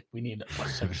playoffs. Like we need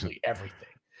essentially everything.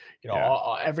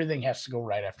 Everything has to go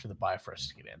right after the bye for us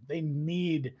to get in. They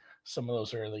need some of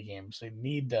those early games. They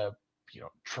need to,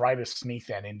 try to sneak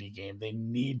that indie game. They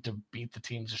need to beat the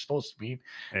teams they're supposed to beat.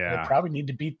 Yeah. They probably need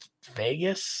to beat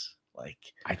Vegas. Like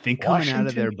I think coming Washington, out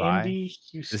of their bye, Indy,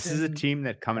 Houston, this is a team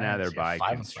that coming out of their bye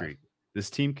can 5-5. streak. This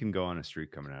team can go on a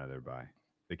streak coming out of their bye.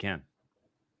 They can.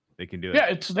 They can do it. Yeah,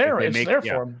 it's there. It's there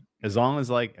for them. As long as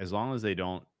they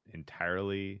don't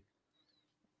entirely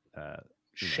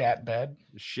shat bed.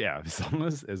 Yeah,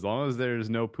 as long as there's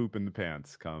no poop in the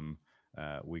pants come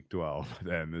week 12,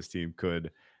 then this team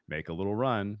could make a little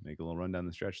run down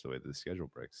the stretch the way the schedule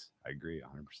breaks. I agree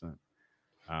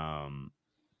 100%.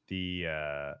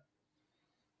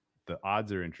 The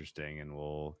odds are interesting, and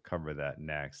we'll cover that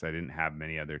next. I didn't have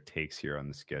many other takes here on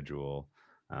the schedule,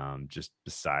 just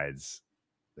besides,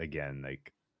 again,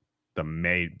 like the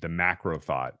macro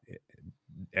thought.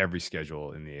 Every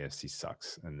schedule in the AFC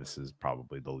sucks, and this is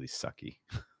probably the least sucky.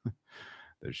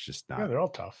 There's just not. Yeah, they're all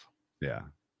tough. Yeah.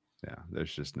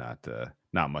 There's just not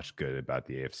much good about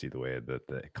the AFC the way that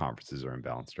the conferences are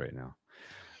imbalanced right now.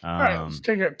 All right, let's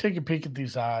take a peek at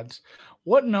these odds.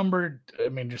 What number? I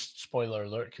mean, just spoiler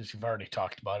alert, because you've already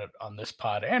talked about it on this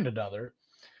pod and another.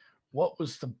 What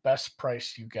was the best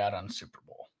price you got on Super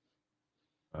Bowl?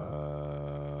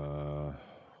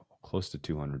 Close to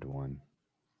 200 to 1.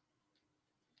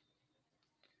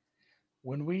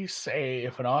 When we say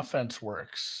if an offense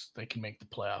works, they can make the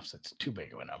playoffs, it's too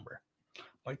big of a number.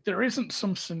 Like there isn't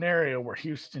some scenario where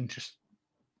Houston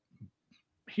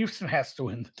has to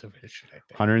win the division, I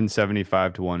think.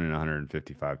 175 to 1 and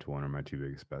 155 to 1 are my two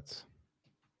biggest bets.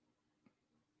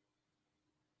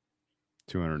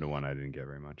 200 to 1 I didn't get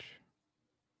very much.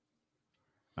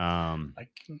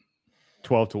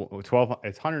 12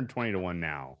 it's 120 to 1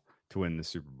 now to win the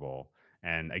Super Bowl.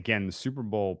 And again, the Super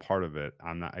Bowl part of it,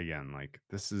 I'm not, again, like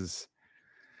this is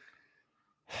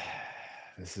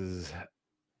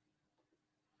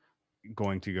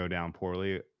going to go down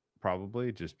poorly,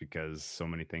 probably just because so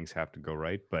many things have to go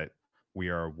right. But we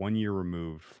are 1 year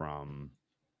removed from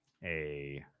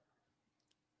and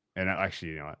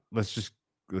actually, you know what? Let's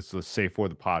say for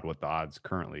the pod what the odds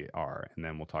currently are, and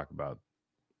then we'll talk about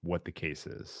what the case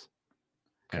is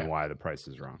and why the price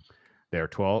is wrong. They're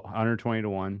 120 to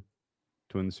 1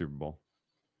 to win the Super Bowl,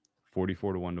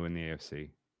 44 to 1 to win the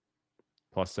AFC,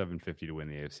 plus 750 to win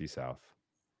the AFC South.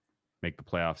 Make the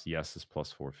playoffs, yes, is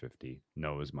plus 450.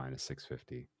 No is minus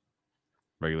 650.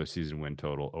 Regular season win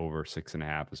total over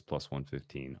 6.5 is plus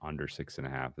 115. Under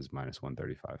 6.5 is minus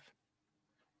 135.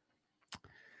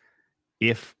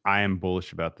 If I am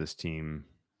bullish about this team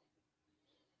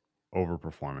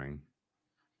overperforming,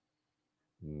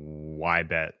 why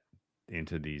bet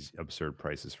into these absurd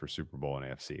prices for Super Bowl and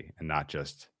AFC and not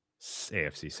just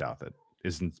AFC South?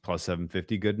 Isn't plus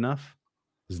 750 good enough?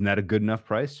 Isn't that a good enough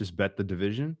price? Just bet the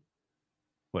division.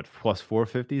 What, plus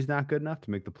 450 is not good enough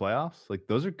to make the playoffs? Like,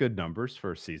 those are good numbers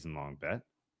for a season-long bet,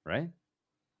 right?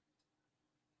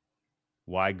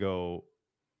 Why go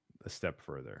a step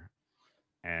further?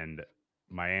 And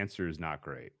my answer is not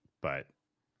great, but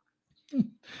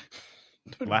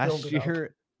last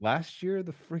year,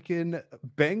 the freaking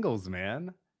Bengals,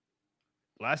 man.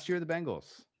 Last year, the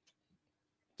Bengals.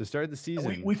 To start the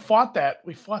season. We fought that.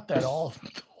 We fought that all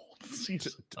the whole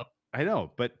season. I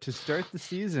know, but to start the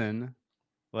season,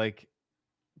 like,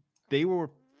 they were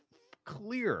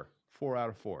clear 4 out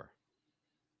of 4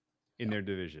 in their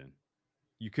division.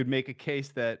 You could make a case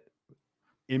that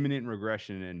imminent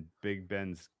regression and Big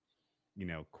Ben's,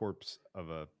 corpse of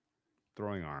a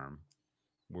throwing arm,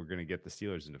 we're going to get the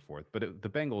Steelers into fourth. But the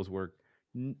Bengals were,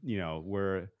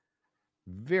 were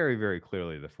very, very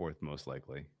clearly the fourth most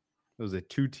likely. It was a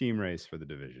 2-team race for the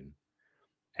division.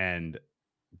 And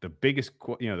the biggest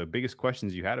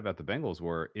questions you had about the Bengals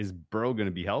were, is Burrow going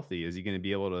to be healthy? Is he going to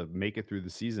be able to make it through the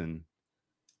season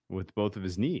with both of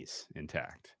his knees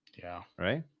intact? Yeah.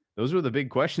 Right? Those were the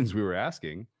big questions we were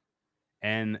asking.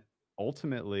 And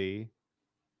ultimately,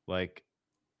 like,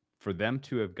 for them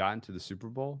to have gotten to the Super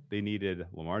Bowl, they needed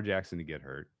Lamar Jackson to get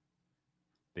hurt.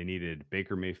 They needed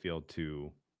Baker Mayfield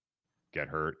to get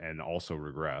hurt and also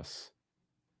regress.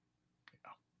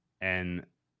 Yeah. And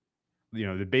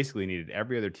they basically needed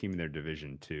every other team in their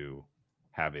division to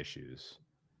have issues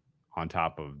on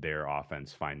top of their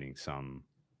offense finding some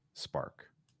spark.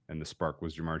 and the spark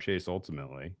was Jamar Chase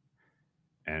ultimately.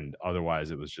 And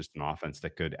otherwise, it was just an offense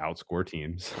that could outscore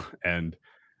teams. And,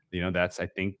 that's, I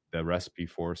think, the recipe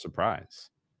for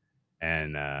surprise.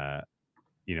 And,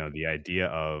 the idea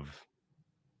of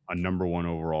a number one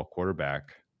overall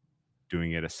quarterback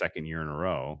doing it a second year in a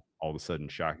row, all of a sudden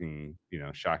shocking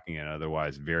an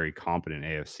otherwise very competent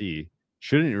AFC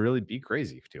shouldn't really be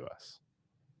crazy to us.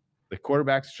 The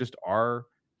quarterbacks just are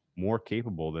more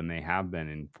capable than they have been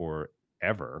in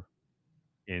forever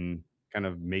in kind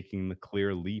of making the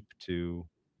clear leap to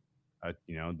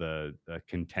the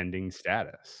contending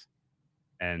status.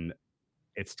 And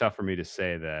it's tough for me to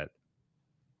say that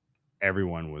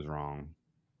everyone was wrong,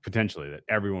 potentially that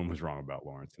everyone was wrong about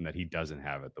Lawrence and that he doesn't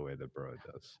have it the way that Burrow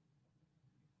does.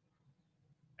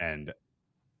 And,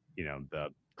 the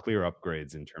clear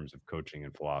upgrades in terms of coaching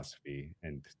and philosophy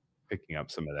and picking up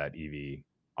some of that EV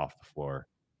off the floor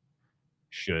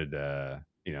should,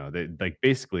 they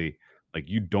basically,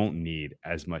 you don't need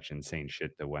as much insane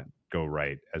shit that went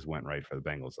right for the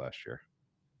Bengals last year,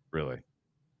 really.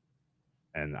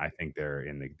 And I think they're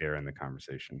in the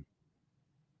conversation.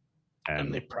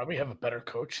 And they probably have a better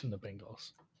coach than the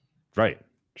Bengals. Right.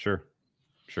 Sure.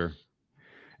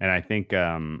 And I think,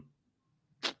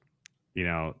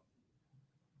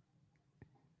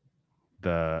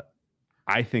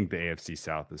 I think the AFC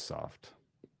South is soft,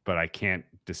 but I can't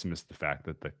dismiss the fact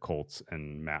that the Colts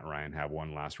and Matt Ryan have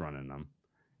one last run in them,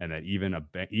 and that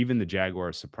even the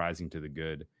Jaguars, surprising to the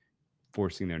good,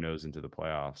 forcing their nose into the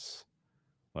playoffs,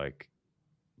 like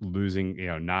losing,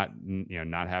 not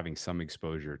having some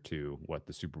exposure to what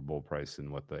the Super Bowl price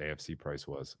and what the AFC price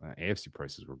was. AFC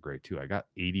prices were great too. I got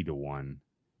 80-1,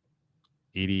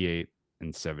 88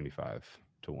 and 75-1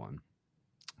 to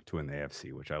win the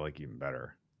AFC, which I like even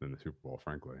better than the Super Bowl,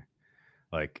 frankly.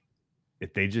 Like,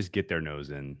 if they just get their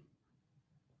nose in,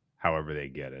 however they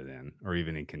get it in, or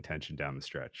even in contention down the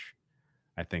stretch,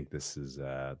 I think this is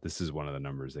one of the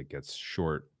numbers that gets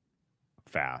short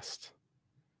fast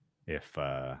if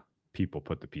people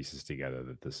put the pieces together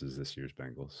that this is this year's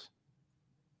Bengals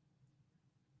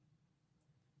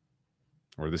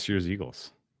or this year's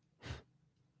Eagles.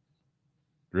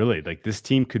 Really, like, this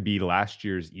team could be last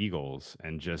year's Eagles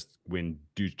and just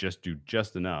do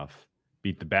just enough,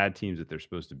 beat the bad teams that they're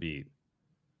supposed to beat,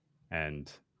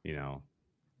 and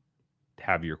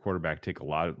have your quarterback take a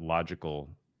logical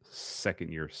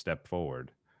second-year step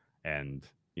forward. And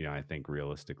I think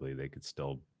realistically they could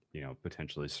still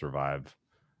potentially survive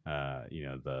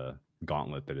the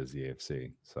gauntlet that is the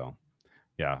AFC. So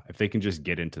yeah, if they can just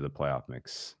get into the playoff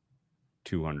mix,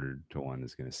 200-1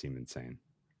 is going to seem insane.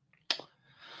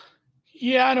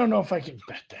 Yeah, I don't know if I can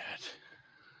bet that.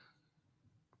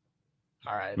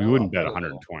 All right. We wouldn't bet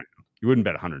 120. You wouldn't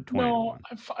bet 120. No,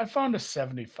 I found a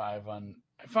 75 on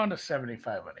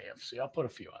AFC. I'll put a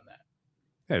few on that.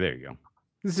 Yeah, there you go.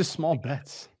 This is small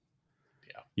bets.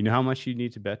 Yeah. You know how much you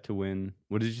need to bet to win?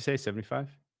 What did you say? 75?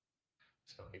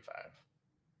 75.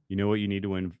 You know what you need to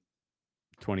win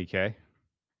 20K?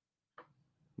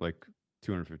 Like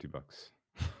 $250.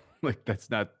 Like, that's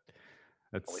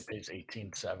Only pays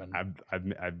 18.7.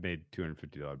 I've made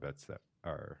 $250 bets that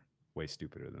are way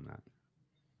stupider than that.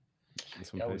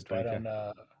 This one pays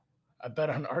 20K. I bet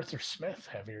on Arthur Smith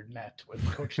heavier than that with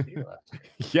Coach D last year.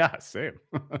 Yeah, same.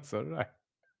 So did I.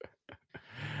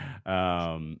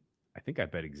 I think I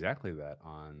bet exactly that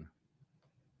on.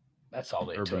 That's all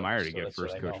they Urban took. Meyer to get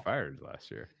first coach fired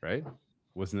last year, right?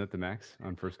 Wasn't that the max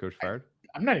on first coach fired?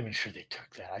 I'm not even sure they took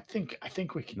that. I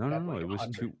think we can. No. It was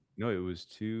 2. No, it was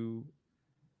 2.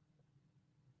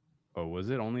 Oh, was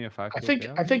it only a 5? I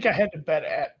think I had to bet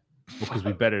at. Because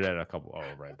we bet it at a couple. Oh,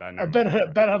 right. I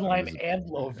bet online and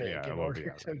low vig in order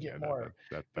to get more.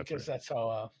 Because that's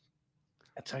how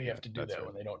you have to do that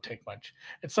when they don't take much.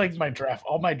 It's like my draft.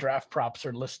 All my draft props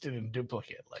are listed in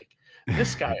duplicate. Like,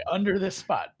 this guy under this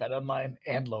spot, bet online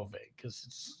and low vig,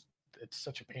 because it's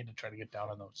such a pain to try to get down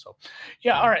on those. So,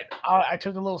 yeah, all right. I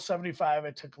took a little 75.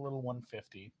 I took a little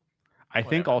 150. I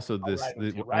think also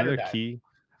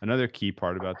another key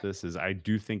part about this is I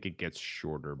do think it gets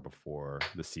shorter before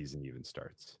the season even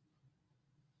starts.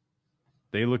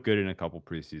 They look good in a couple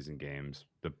preseason games.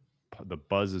 The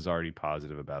buzz is already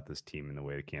positive about this team and the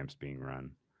way the camp's being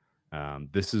run.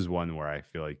 This is one where I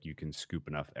feel like you can scoop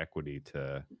enough equity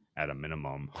to, at a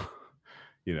minimum,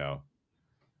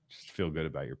 just feel good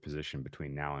about your position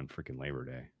between now and freaking Labor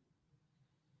Day.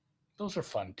 Those are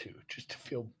fun too, just to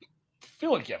feel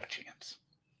like you have a chance.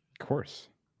 Of course.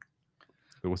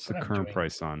 So what's the current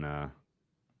price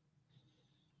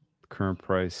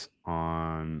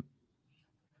on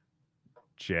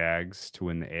Jags to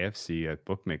win the AFC at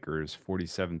bookmakers?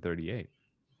 47.38.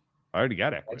 I already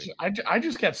got equity. I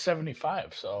just got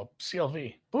 75. So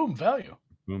CLV, boom, value.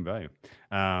 Boom value.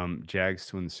 Jags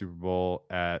to win the Super Bowl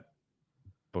at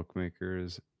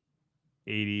bookmakers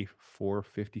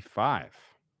 84.55.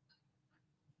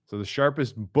 So the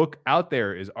sharpest book out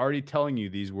there is already telling you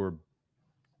these were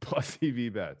plus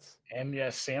EV bets. And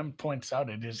yes, Sam points out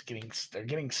they're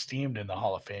getting steamed in the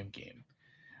Hall of Fame game.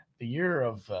 The year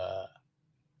of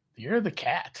the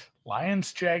cat.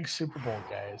 Lions Jags Super Bowl,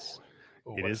 guys.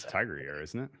 Ooh, it is Tiger year,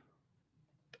 isn't it?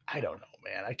 I don't know,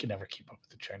 man. I can never keep up with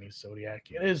the Chinese zodiac.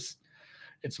 It's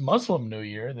Muslim New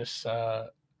Year. There's so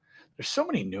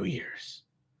many New Years.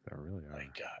 There really are.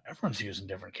 Like everyone's using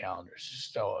different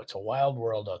calendars. It's a wild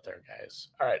world out there, guys.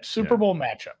 All right, Super Bowl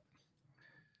matchup.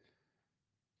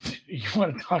 You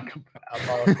want to talk about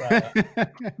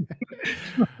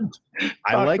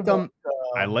I like them.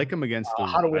 I like them against the.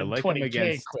 How to win I like 20K them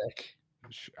against quick.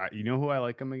 You know who I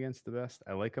like them against the best?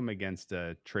 I like them against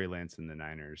Trey Lance and the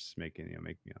Niners,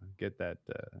 get that.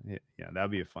 That'll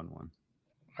be a fun one.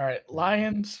 All right,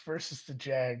 Lions versus the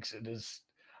Jags. It is.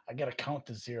 I got to count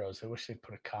the zeros. I wish they'd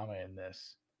put a comma in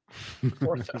this.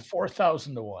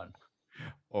 4,000 to 1.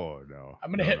 Oh no!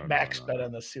 I'm gonna hit max bet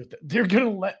on this. See what they're gonna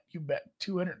let you bet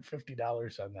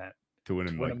 $250 on that to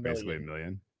win basically $1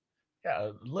 million.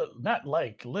 Yeah, not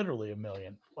like literally $1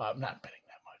 million. Well, I'm not betting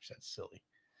that much. That's silly.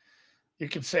 You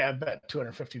can say I bet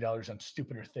 $250 on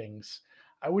stupider things.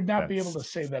 I would not be able to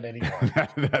say that anymore.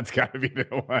 That's got to be the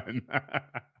one.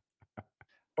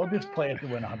 I'll just play it to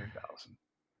win 100,000.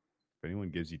 If anyone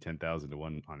gives you 10,000 to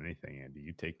 1 on anything, Andy,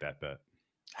 you take that bet.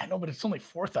 I know, but it's only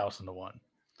 4,000 to 1.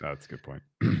 Oh, that's a good point.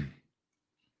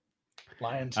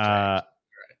 Lions. Right.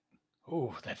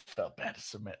 Ooh, that felt bad to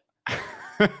submit.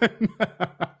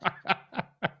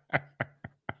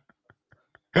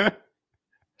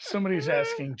 Somebody's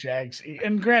asking Jags,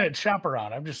 and granted, shop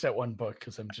around. I'm just at one book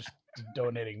because I'm just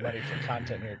donating money for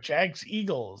content here. Jags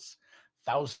Eagles,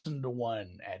 1,000 to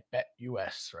 1 at Bet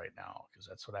US right now because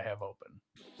that's what I have open.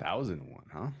 1,000 to 1,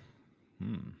 huh?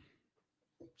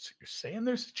 So you're saying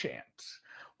there's a chance.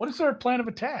 What is our plan of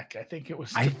attack? I think it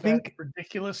was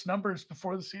ridiculous numbers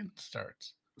before the season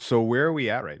starts. So where are we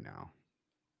at right now?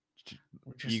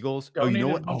 Eagles. Oh, you know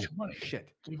what? Oh, money. Shit.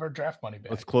 Leave our draft money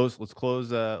back. Let's close. What do you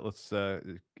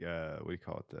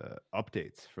call it?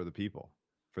 Updates for the people,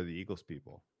 for the Eagles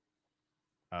people.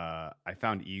 I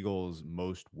found Eagles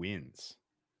most wins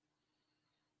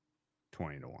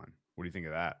 20 to 1. What do you think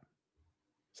of that?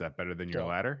 Is that better than your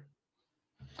ladder?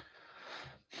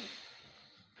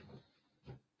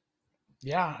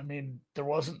 Yeah, I mean, there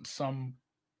wasn't some,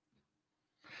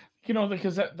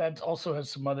 because that also has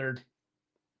some other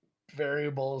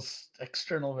variables,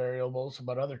 external variables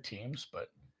about other teams, but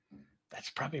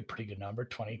that's probably a pretty good number,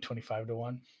 20, 25 to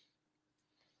 1.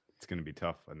 It's going to be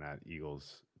tough on that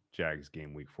Eagles-Jags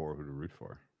game week 4, who to root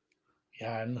for.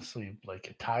 Yeah, honestly, like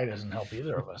a tie doesn't help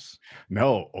either of us.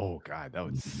 No. Oh, God, that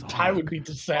would suck. Tie would be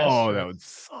disastrous. Oh, that would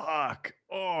suck.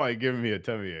 Oh, it gave me a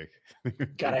tummy ache.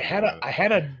 God, I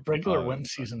had a regular win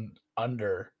season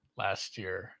under last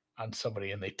year on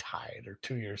somebody, and they tied, or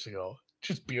 2 years ago.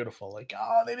 Just beautiful. Like,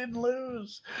 oh, they didn't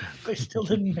lose. They still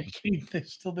didn't make any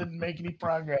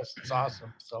progress. It's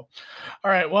awesome. So,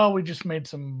 all right. Well, we just made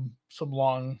some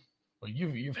long. Well,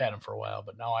 you've had them for a while,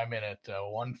 but now I'm in at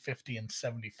 150 and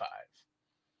 75.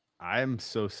 I'm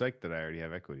so psyched that I already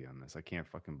have equity on this. I can't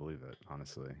fucking believe it,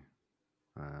 honestly.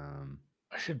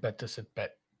 I should bet this at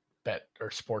bet or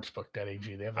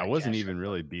sportsbook.ag. They have. I wasn't even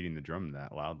really beating the drum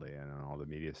that loudly and all the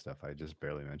media stuff. I just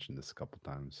barely mentioned this a couple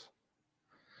times.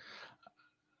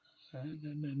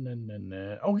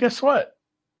 Oh, guess what?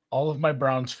 All of my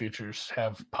Browns futures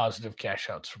have positive cash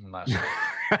outs from last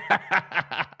week.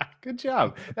 Good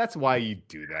job. That's why you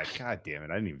do that. God damn it.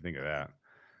 I didn't even think of that.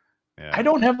 Yeah. I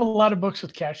don't have a lot of books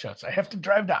with cash outs. I have to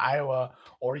drive to Iowa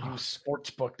or use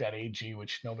sportsbook.ag,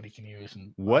 which nobody can use.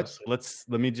 And let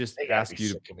me just ask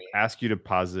you to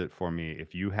posit for me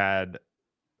if you had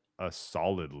a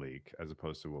solid league as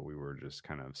opposed to what we were just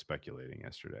kind of speculating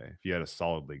yesterday. If you had a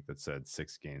solid league that said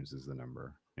 6 games is the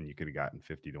number and you could have gotten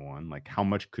 50 to 1, like how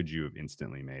much could you have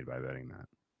instantly made by betting that?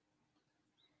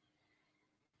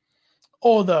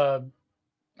 Oh,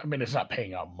 it's not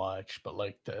paying out much, but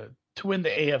like to win the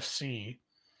AFC,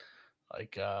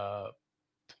 like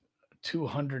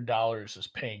 $200 is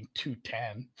paying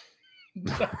 $210.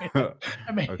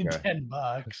 I made okay. $10.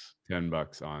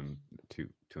 $10 on two.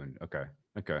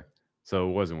 Okay. So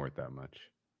it wasn't worth that much.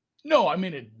 No, I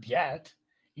mean it yet.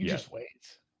 Just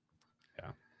wait.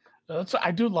 Yeah. That's what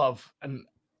I do love, and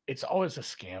it's always a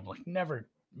scam. Like never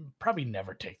probably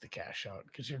never take the cash out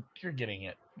because you're getting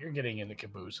it. You're getting in the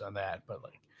caboose on that. But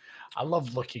like, I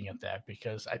love looking at that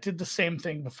because I did the same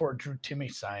thing before Drew Timmy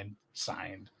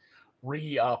signed,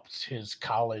 re-upped his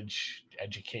college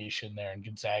education there in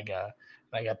Gonzaga.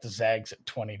 And I got the Zags at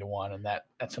 20-1, and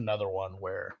that's another one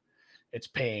where it's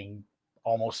paying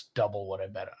almost double what I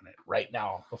bet on it right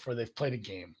now before they've played a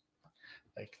game.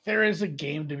 Like there is a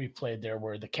game to be played there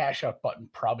where the cash out button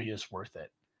probably is worth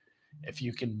it if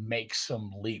you can make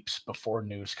some leaps before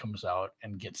news comes out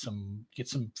and get some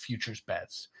futures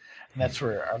bets. And that's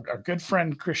where our good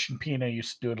friend Christian Pina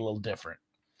used to do it a little different.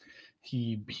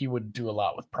 He would do a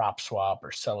lot with prop swap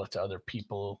or sell it to other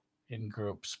people in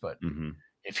groups, but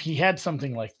if he had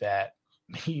something like that,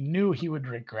 he knew he would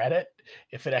regret it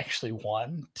if it actually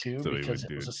won too, So because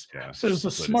it was a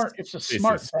smart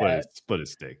bet. Split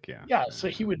his stake, yeah. Yeah, so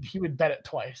he would bet it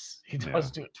twice. He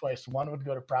does do it twice. One would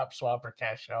go to prop swap or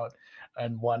cash out,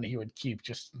 and one he would keep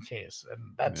just in case. And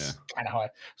that's kind of how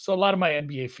so a lot of my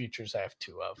NBA futures I have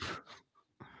two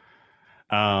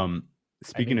of.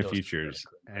 Speaking of futures,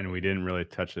 and we didn't really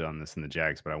touch it on this in the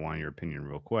Jags, but I want your opinion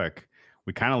real quick.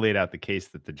 We kind of laid out the case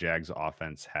that the Jags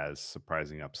offense has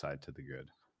surprising upside to the good,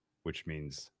 which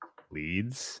means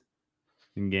leads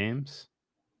in games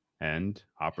and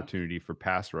opportunity for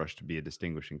pass rush to be a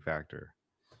distinguishing factor.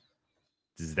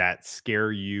 Does that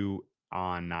scare you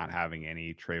on not having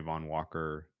any Trayvon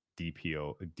Walker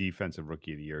DPO, defensive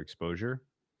rookie of the year exposure?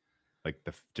 Like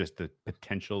just the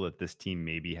potential that this team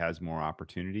maybe has more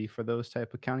opportunity for those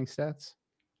type of counting stats?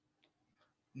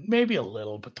 Maybe a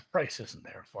little, but the price isn't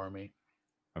there for me.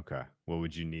 Okay. What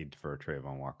would you need for a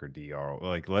Trayvon Walker DR?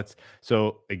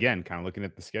 So again, kind of looking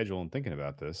at the schedule and thinking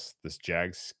about this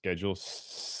Jags schedule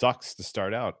sucks to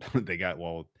start out. They're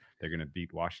going to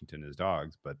beat Washington as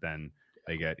dogs, but then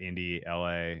they got Indy,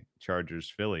 LA, Chargers,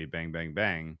 Philly, bang, bang,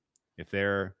 bang. If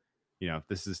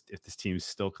this team's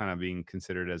still kind of being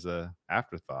considered as a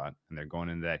afterthought and they're going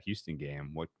into that Houston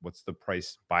game, what's the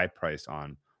buy price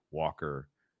on Walker?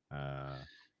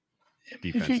 If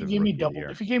you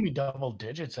gave me double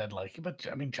digits, I'd like it. But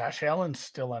I mean, Josh Allen's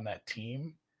still on that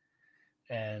team,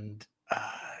 and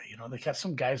they got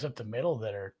some guys up the middle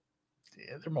that they're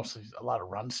mostly a lot of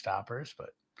run stoppers,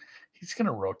 but he's going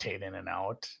to rotate in and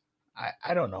out.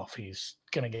 I don't know if he's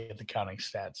going to get the counting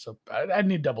stats, so I'd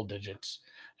need double digits,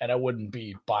 and I wouldn't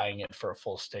be buying it for a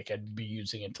full stake. I'd be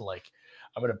using it to I'm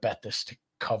going to bet this to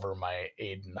cover my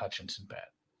Aiden Hutchinson bet.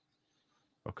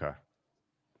 Okay.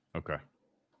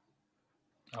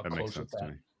 That makes sense to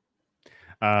me.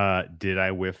 Did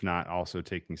I whiff not also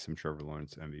taking some Trevor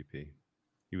Lawrence MVP?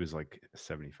 He was like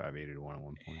 75-80 to 1 at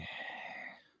one point.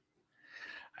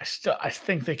 I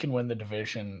think they can win the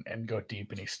division and go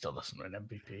deep, and he still doesn't win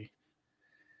MVP.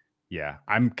 Yeah,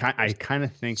 I kind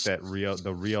of think that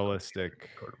the realistic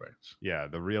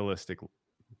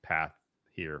path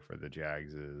here for the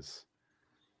Jags is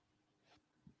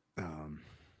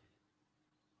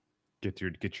get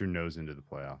your nose into the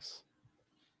playoffs.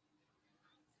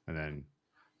 And then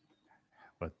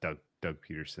let Doug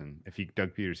Peterson,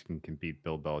 Doug Peterson can beat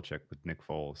Bill Belichick with Nick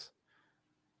Foles,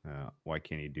 why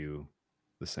can't he do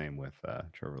the same with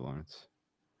Trevor Lawrence?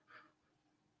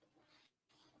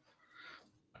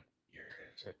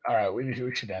 All right, we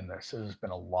should end this. This has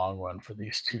been a long one for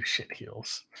these two shit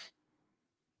heels.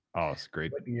 Oh, it's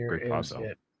great. What year great is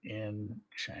it in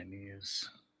Chinese?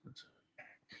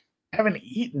 I haven't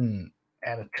eaten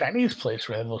at a Chinese place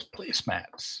where they have those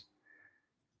placemats.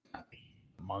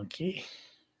 Monkey.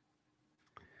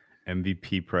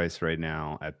 MVP price right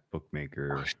now at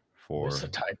Bookmaker for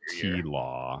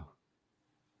T-Law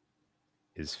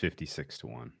is 56 to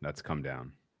 1. That's come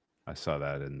down. I saw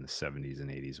that in the 70s and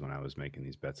 80s when I was making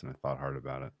these bets, and I thought hard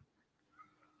about it.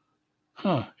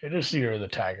 Huh. It is the year of the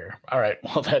tiger. All right.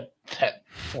 Well, that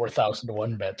 4,000 to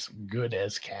 1 bet's good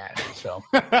as cash. So.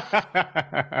 All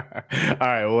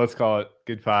right. Well, let's call it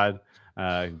good pod.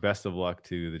 Best of luck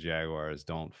to the Jaguars.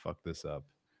 Don't fuck this up.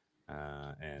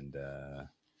 Hey,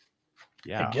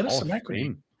 get us some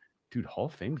equity. Dude, Hall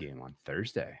of Fame game on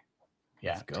Thursday.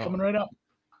 Yeah, it's coming right up.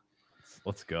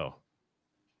 Let's go.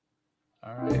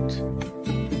 All right.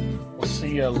 We'll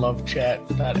see you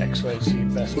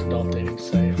lovechat.xyz best adult dating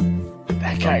site.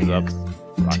 That guy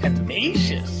is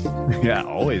tenacious. Yeah,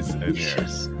 always.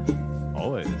 Tenacious.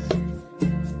 Always.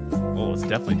 Well, let's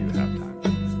definitely do halftime.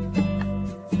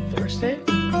 Thursday?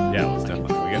 Yeah, let's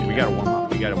definitely. We got to warm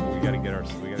up. We got to get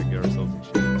ourselves in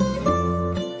shape.